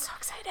Christmas. So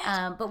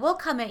excited. But we'll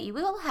come at you.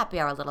 We will happy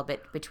hour a little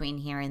bit between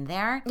here and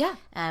there.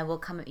 Yeah. We'll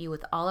come at you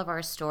with all of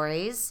our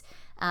stories.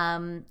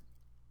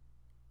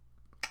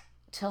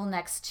 Till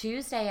next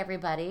Tuesday,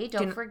 everybody.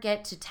 Don't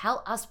forget to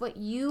tell us what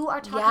you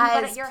are talking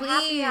about at your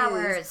happy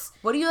hours.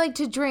 What do you like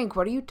to drink?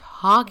 What are you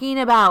talking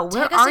about?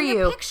 Where Tag us are in you?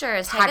 your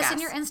pictures. Tag us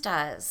in your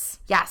Instas.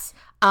 Yes.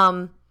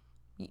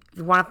 If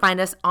you want to find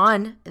us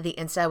on the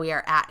Insta, we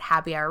are at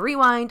Happy Hour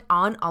Rewind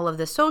on all of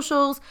the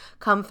socials.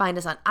 Come find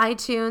us on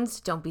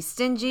iTunes. Don't be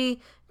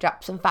stingy.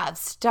 Drop some 5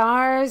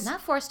 stars.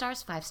 Not 4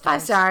 stars, 5 stars.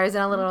 5 stars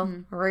and a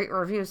little rate,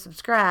 review,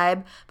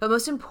 subscribe. But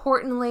most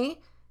importantly,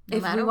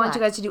 If we want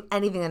you guys to do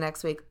anything the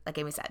next week, like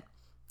Amy said,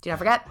 do not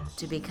forget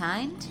to be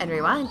kind and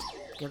rewind.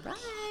 Goodbye.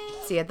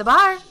 See you at the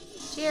bar.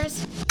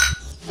 Cheers.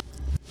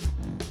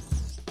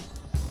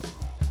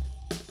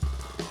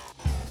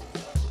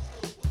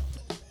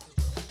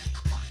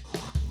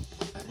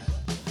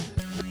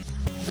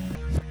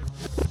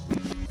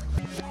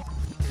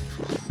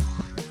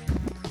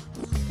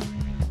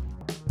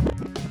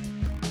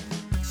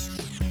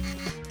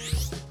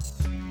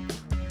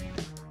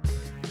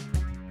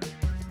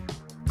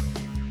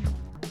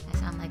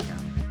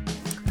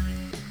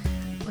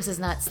 What's his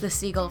nuts? The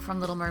seagull from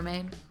Little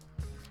Mermaid.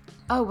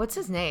 Oh, what's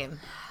his name?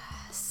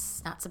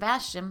 It's not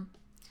Sebastian.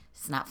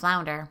 It's not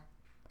Flounder.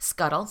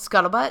 Scuttle.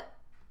 Scuttlebutt?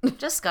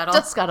 Just Scuttle.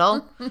 Just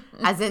Scuttle.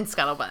 As in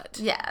Scuttlebutt.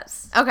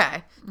 Yes.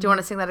 Okay. Do you want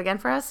to sing that again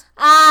for us?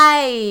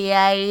 Ay,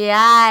 ay,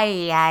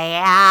 ay,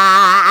 ay,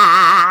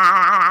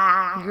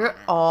 ay. You're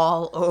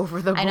all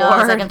over the board. I know. I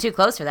was like, I'm too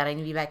close for that. I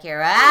need to be back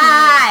here.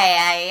 Ay,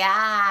 ay,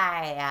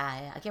 ay,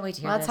 ay. I can't wait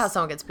to hear Well, this. that's how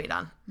someone gets peed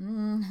on.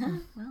 Mm-hmm.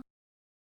 Well.